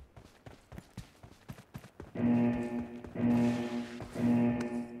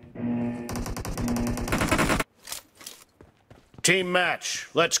 Team match,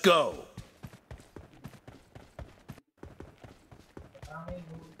 let's go.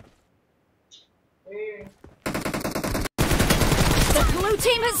 The blue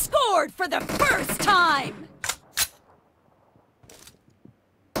team has scored for the first time!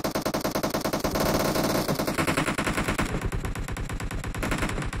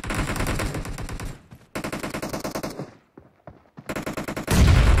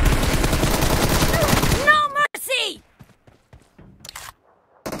 No mercy!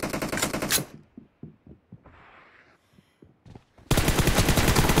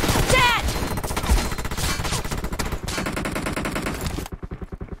 Dead!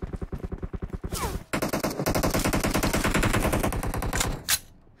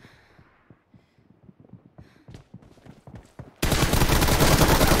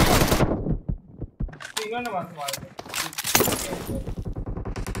 Tinggal nama semua.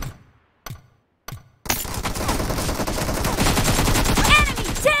 Enemy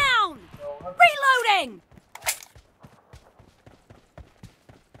down! Reloading!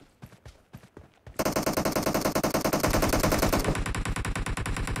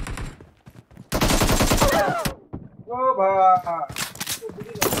 Coba.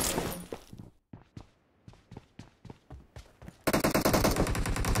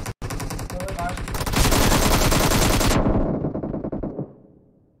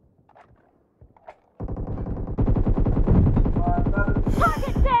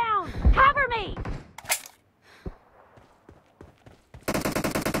 Target down! Cover me!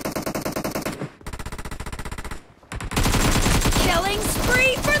 Killing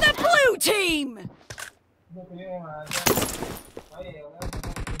spree for the blue team!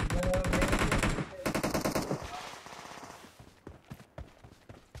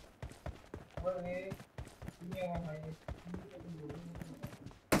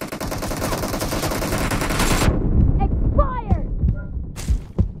 Expired!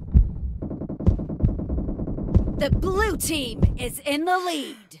 The blue team is in the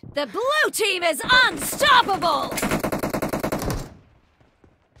lead. The blue team is unstoppable!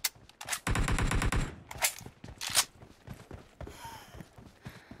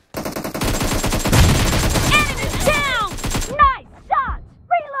 Enemy down! Nice shot!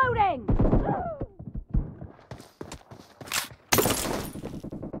 Reloading!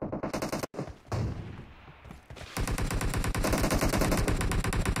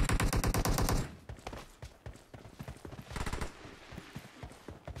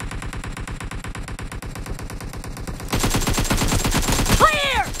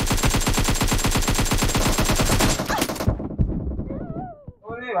 Clear!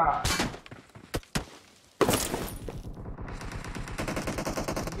 Boleh lah.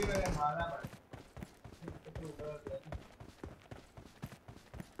 Gimana marah pak?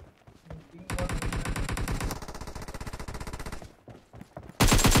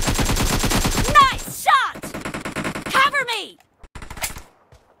 Nice shot! Cover me!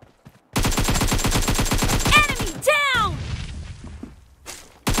 Enemy down!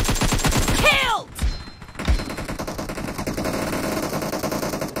 Killed!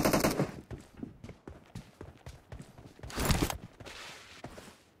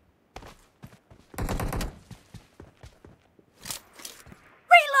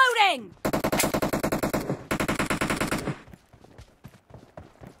 Reloading!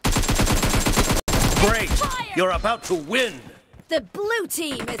 Great, you're about to win. The blue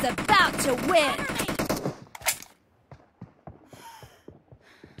team is about to win!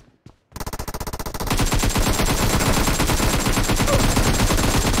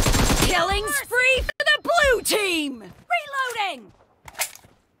 Killing spree for the blue team! Reloading!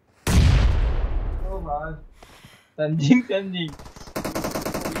 Coba. Anjing.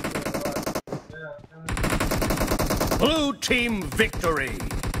 Blue team victory.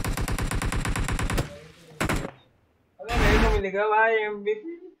 Kalian dari memilih apa yang MVP?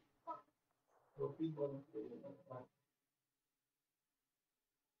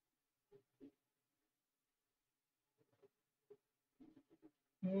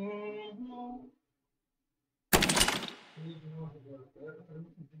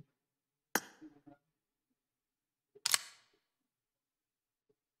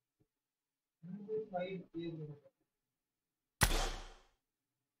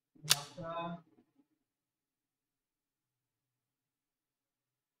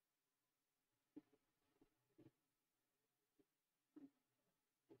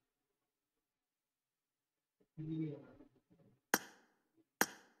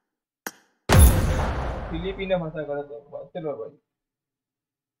 Filipino भाषा करते हैं चलो भाई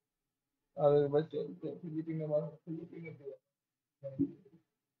अरे बच्चे Filipino भाषा Filipino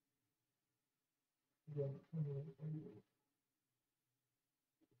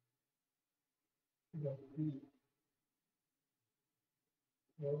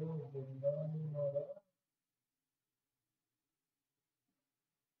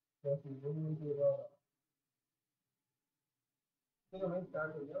चलो भाई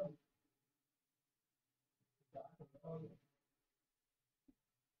स्टार्ट हो जाओ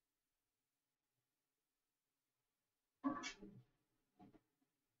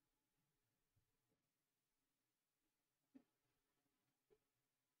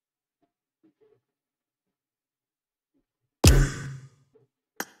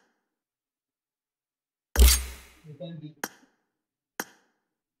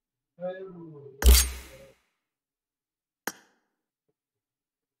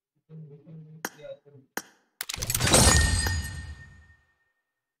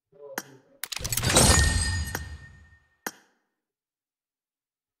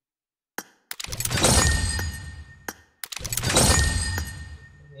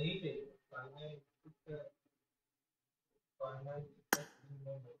नहीं थे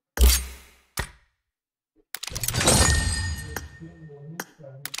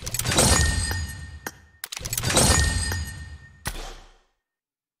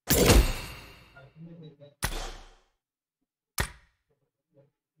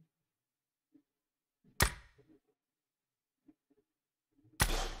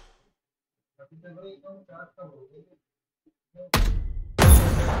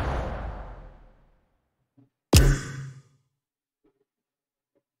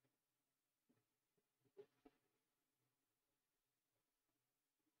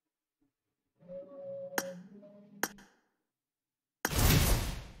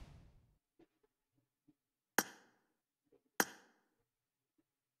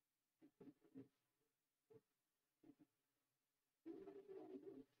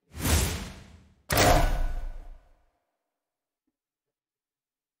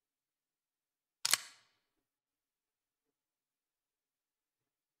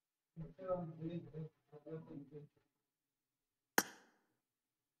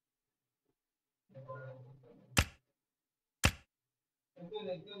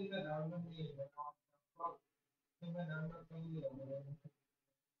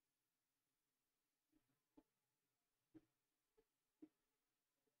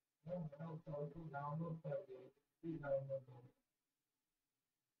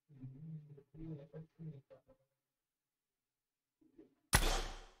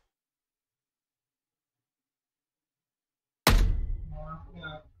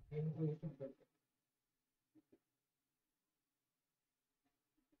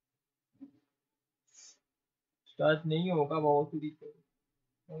स्टार्ट नहीं होगा बहुत ही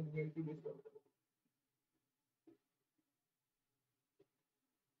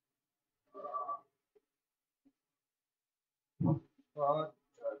बहुत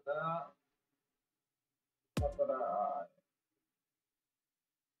ज्यादा खतरा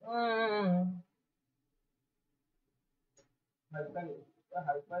हाइपर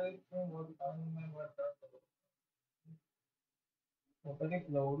हाइपर में बहुत काम में बता हाइपर एक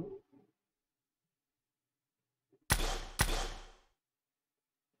क्लाउड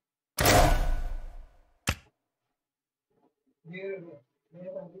ये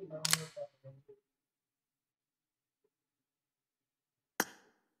सब डाउनलोड कर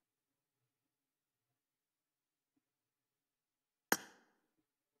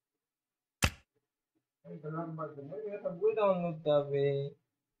गलत बात है ये सब डाउनलोड कर बे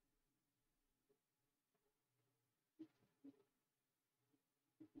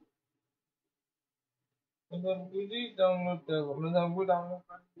मतलब कुछ ही डाउनलोड कर मैं सब डाउनलोड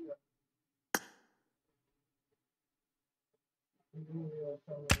कर दिया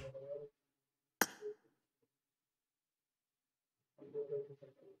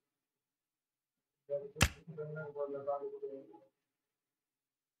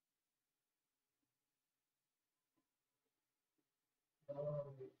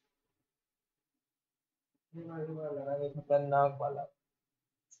ये वाला खतरनाक वाला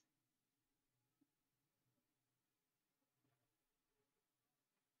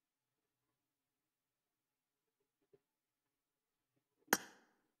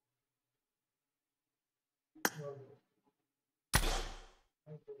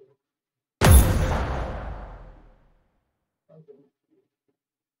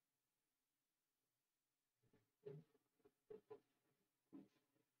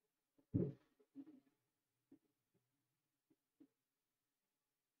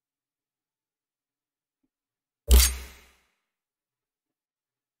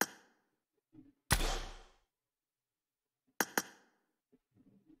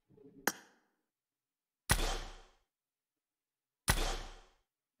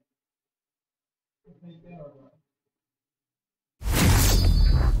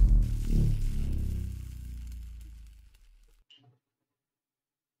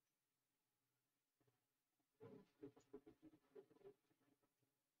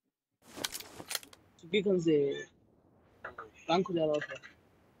Chicken से रंग खुला होता है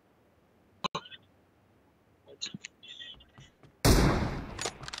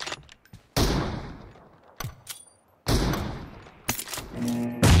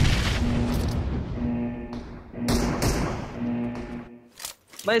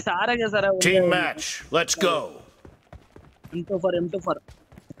भाई सारा क्या सारा Team match, let's go. M2 for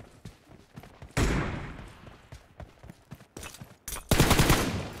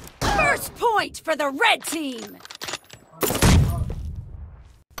First point for the red team.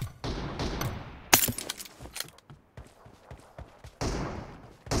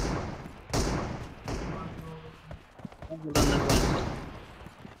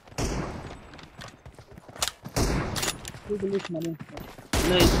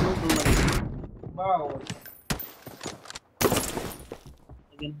 Wow.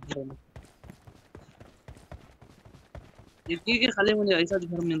 ये खाली मुझे ऐसा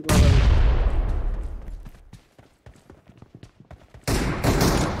घर मिल रहा है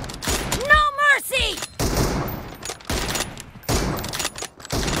No mercy.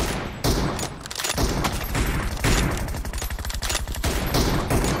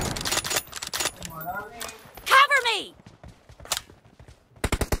 Cover me.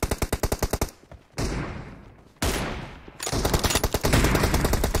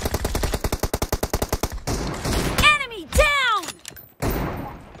 Enemy down.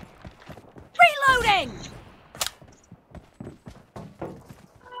 Reloading.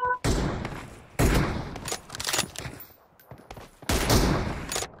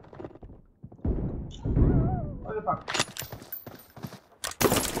 What the fuck?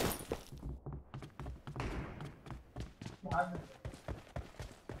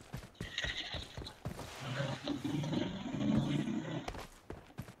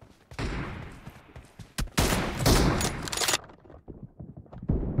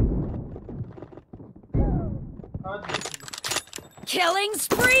 Killing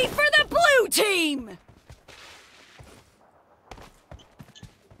spree for the blue team.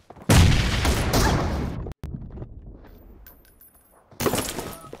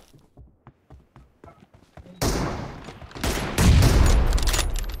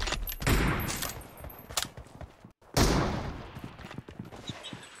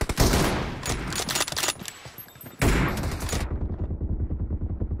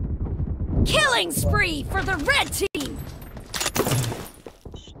 Killing spree for the red team.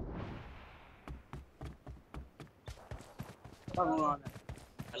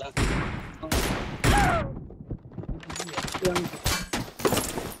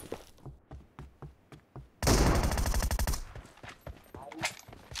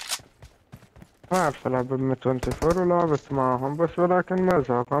 ما أعرف ألعب ب 24 ولعبت معهم بس ولكن ما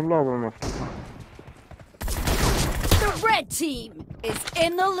زهقهم لعبة مفتوحة. The red team is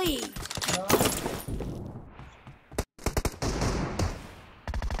in the lead.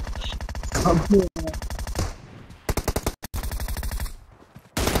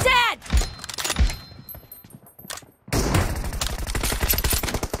 Dead.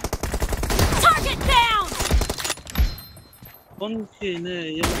 Target down. कौन सी ने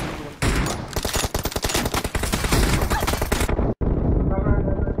ये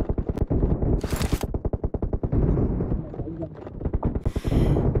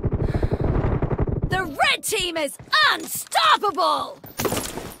The red team is unstoppable.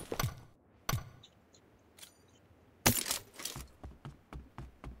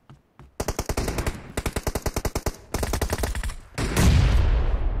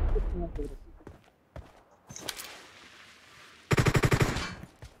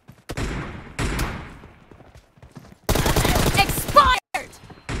 Expired.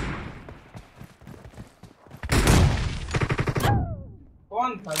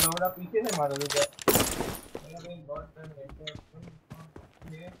 कौन था लोड़ा पीछे से मारो इधर मेरा भाई बहुत डर है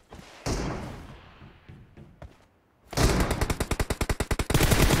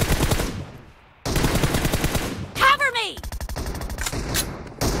Cover me.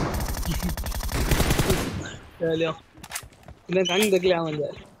 चलो इन्हें कहीं देख लिया मुझे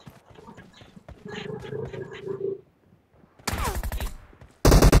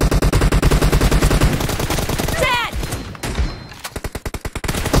Dead.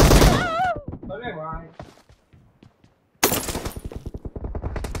 अरे भाई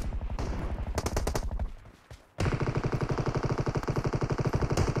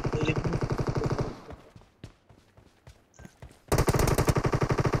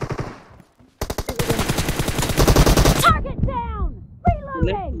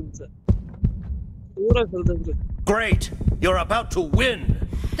पूरा खेल दे Great! You're about to win!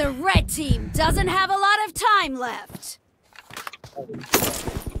 The red team doesn't have a lot of time left.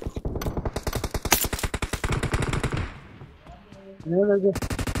 नहीं लगे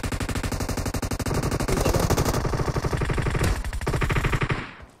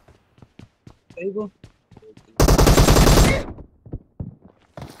सही को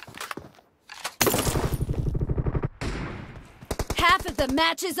Half of the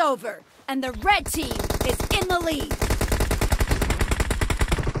match is over, and the red team is in the lead.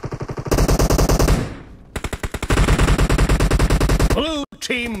 Blue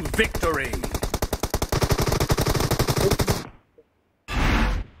team victory!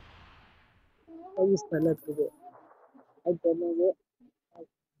 अब इस पहले तो अब करना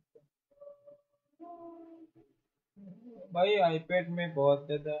भाई आईपैड में बहुत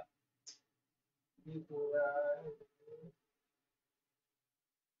ज्यादा हो रहा है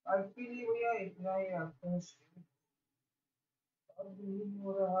आज के लिए भैया इतना ही रखते हैं अब नहीं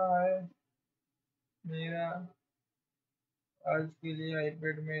हो रहा है मेरा आज के लिए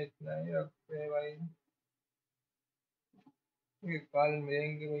आईपैड में इतना ही रखते हैं भाई फिर कल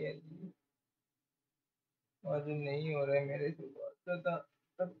मिलेंगे भैया जी आज नहीं हो रहा है मेरे से बहुत ज्यादा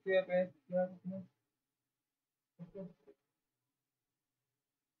सब क्या पैसा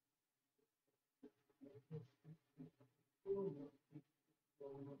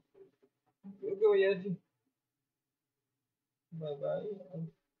भैया जी बाय बाय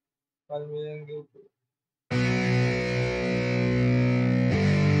कल मिलेंगे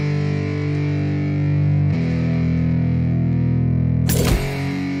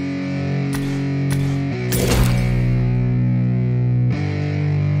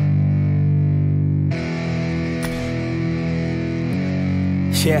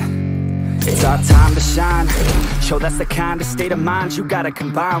Yeah, it's our time to shine. Show that's the kind of state of mind you gotta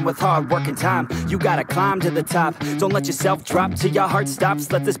combine with hard work and time. You gotta climb to the top. Don't let yourself drop till your heart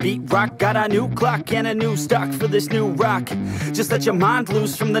stops. Let this beat rock. Got a new clock and a new stock for this new rock. Just let your mind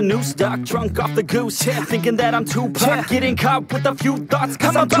loose from the new stock. Drunk off the goose, thinking that I'm too pop. Getting caught with a few thoughts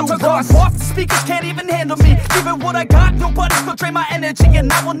cause I'm too lost. Off the speakers can't even handle me. Giving what I got, nobody's gonna drain my energy.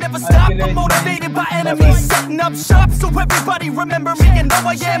 And I will never stop, I'm motivated by enemies. Setting up shop so everybody remember me. And though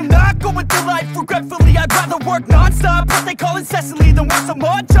I am not going through life regretfully, I'd rather work non-stop, what they call incessantly, than work some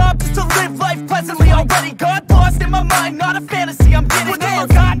odd job just to live life pleasantly. Already got lost in my mind, not a fantasy, I'm getting there.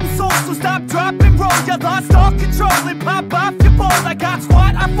 Forgotten souls, so stop, drop, and roll. You lost all control and pop off your ball. I got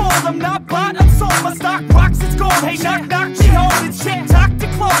squat, I fall, I'm not bought, I'm sold. My stock rocks, it's gold. Hey, knock, knock, she holding shit, talk to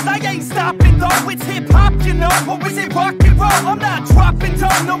close. I ain't stopping though, it's hip-hop, you know. Or is it rock and roll? I'm not dropping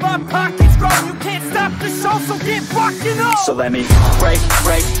down, no, my pocket's grown. You can't stop the show, so get rockin' on. So let me break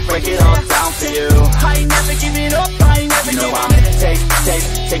it all down for you. I ain't never giving up, I ain't never giving up.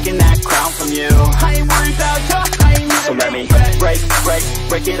 Taking that crown from you. I ain't worried about you, I ain't never. So let me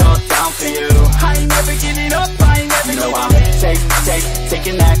break it all down for you. I ain't never giving up, I ain't never giving up.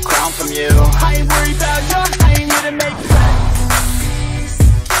 Taking that crown from you. I ain't worried about you, I ain't here to make friends.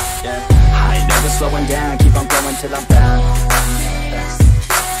 Yeah. I ain't never slowing down, keep on going till I'm down.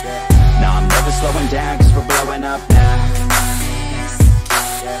 No, I'm never slowing down cause we're blowing up now.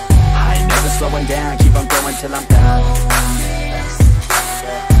 I ain't never slowing down, keep on going till I'm down.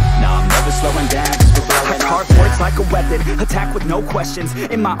 No, I'm never slowing down cause we're blowing up. Hard words like a weapon, attack with no questions.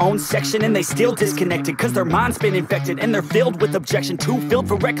 In my own section and they still disconnected cause their mind's been infected and they're filled with objection. Too filled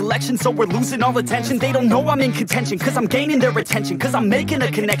for recollection so we're losing all attention. They don't know I'm in contention cause I'm gaining their attention. Cause I'm making a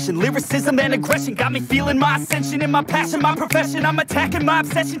connection. Lyricism and aggression got me feeling my ascension. In my passion, my profession, I'm attacking my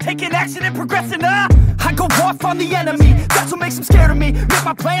obsession. Taking action and progressing. I go off on the enemy, that's what makes them scared of me. Make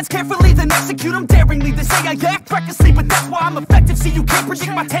my plans carefully, then execute them daringly. They say I act recklessly, but that's why I'm effective. See, you can't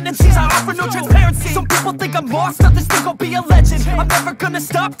predict my tendencies, I offer no transparency. Some people think I'm lost, others think I'll be a legend. I'm never gonna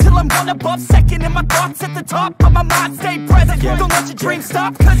stop till I'm one above second. And my thoughts at the top, but my mind stay present. Don't let your dreams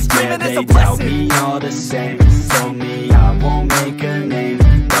stop, cause dreaming is a blessing. They tell me all the same, told me I won't make a name.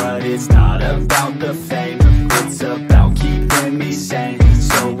 But it's not about the fame, it's about keeping me sane.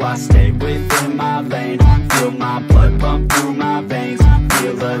 So I stay within my lane, feel my blood pump through my veins.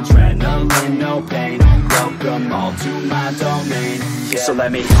 Feel adrenaline, no pain, welcome all to my domain. Yeah. So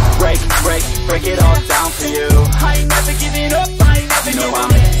let me break it all down for you. I ain't never giving up, I ain't never giving up.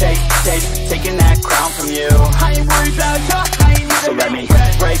 Taking that crown from you. I ain't worried about you, I ain't never. So let me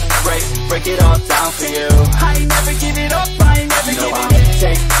break it all down for you. I ain't never giving up, I ain't never giving up.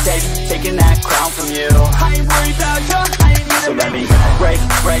 Taking that crown from you. I ain't worried about you, I ain't never. So let me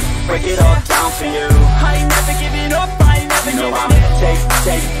break it all down for you. I ain't never giving up, I ain't never giving up.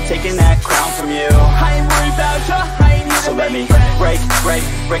 Taking that crown from you. I ain't worried about you, I ain't never. So let me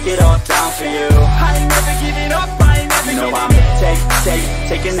break it all down for you. I ain't never giving up, I ain't never giving up. I'm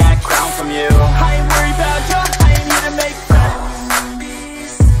taking that crown from you. I ain't worried about you, I ain't here to make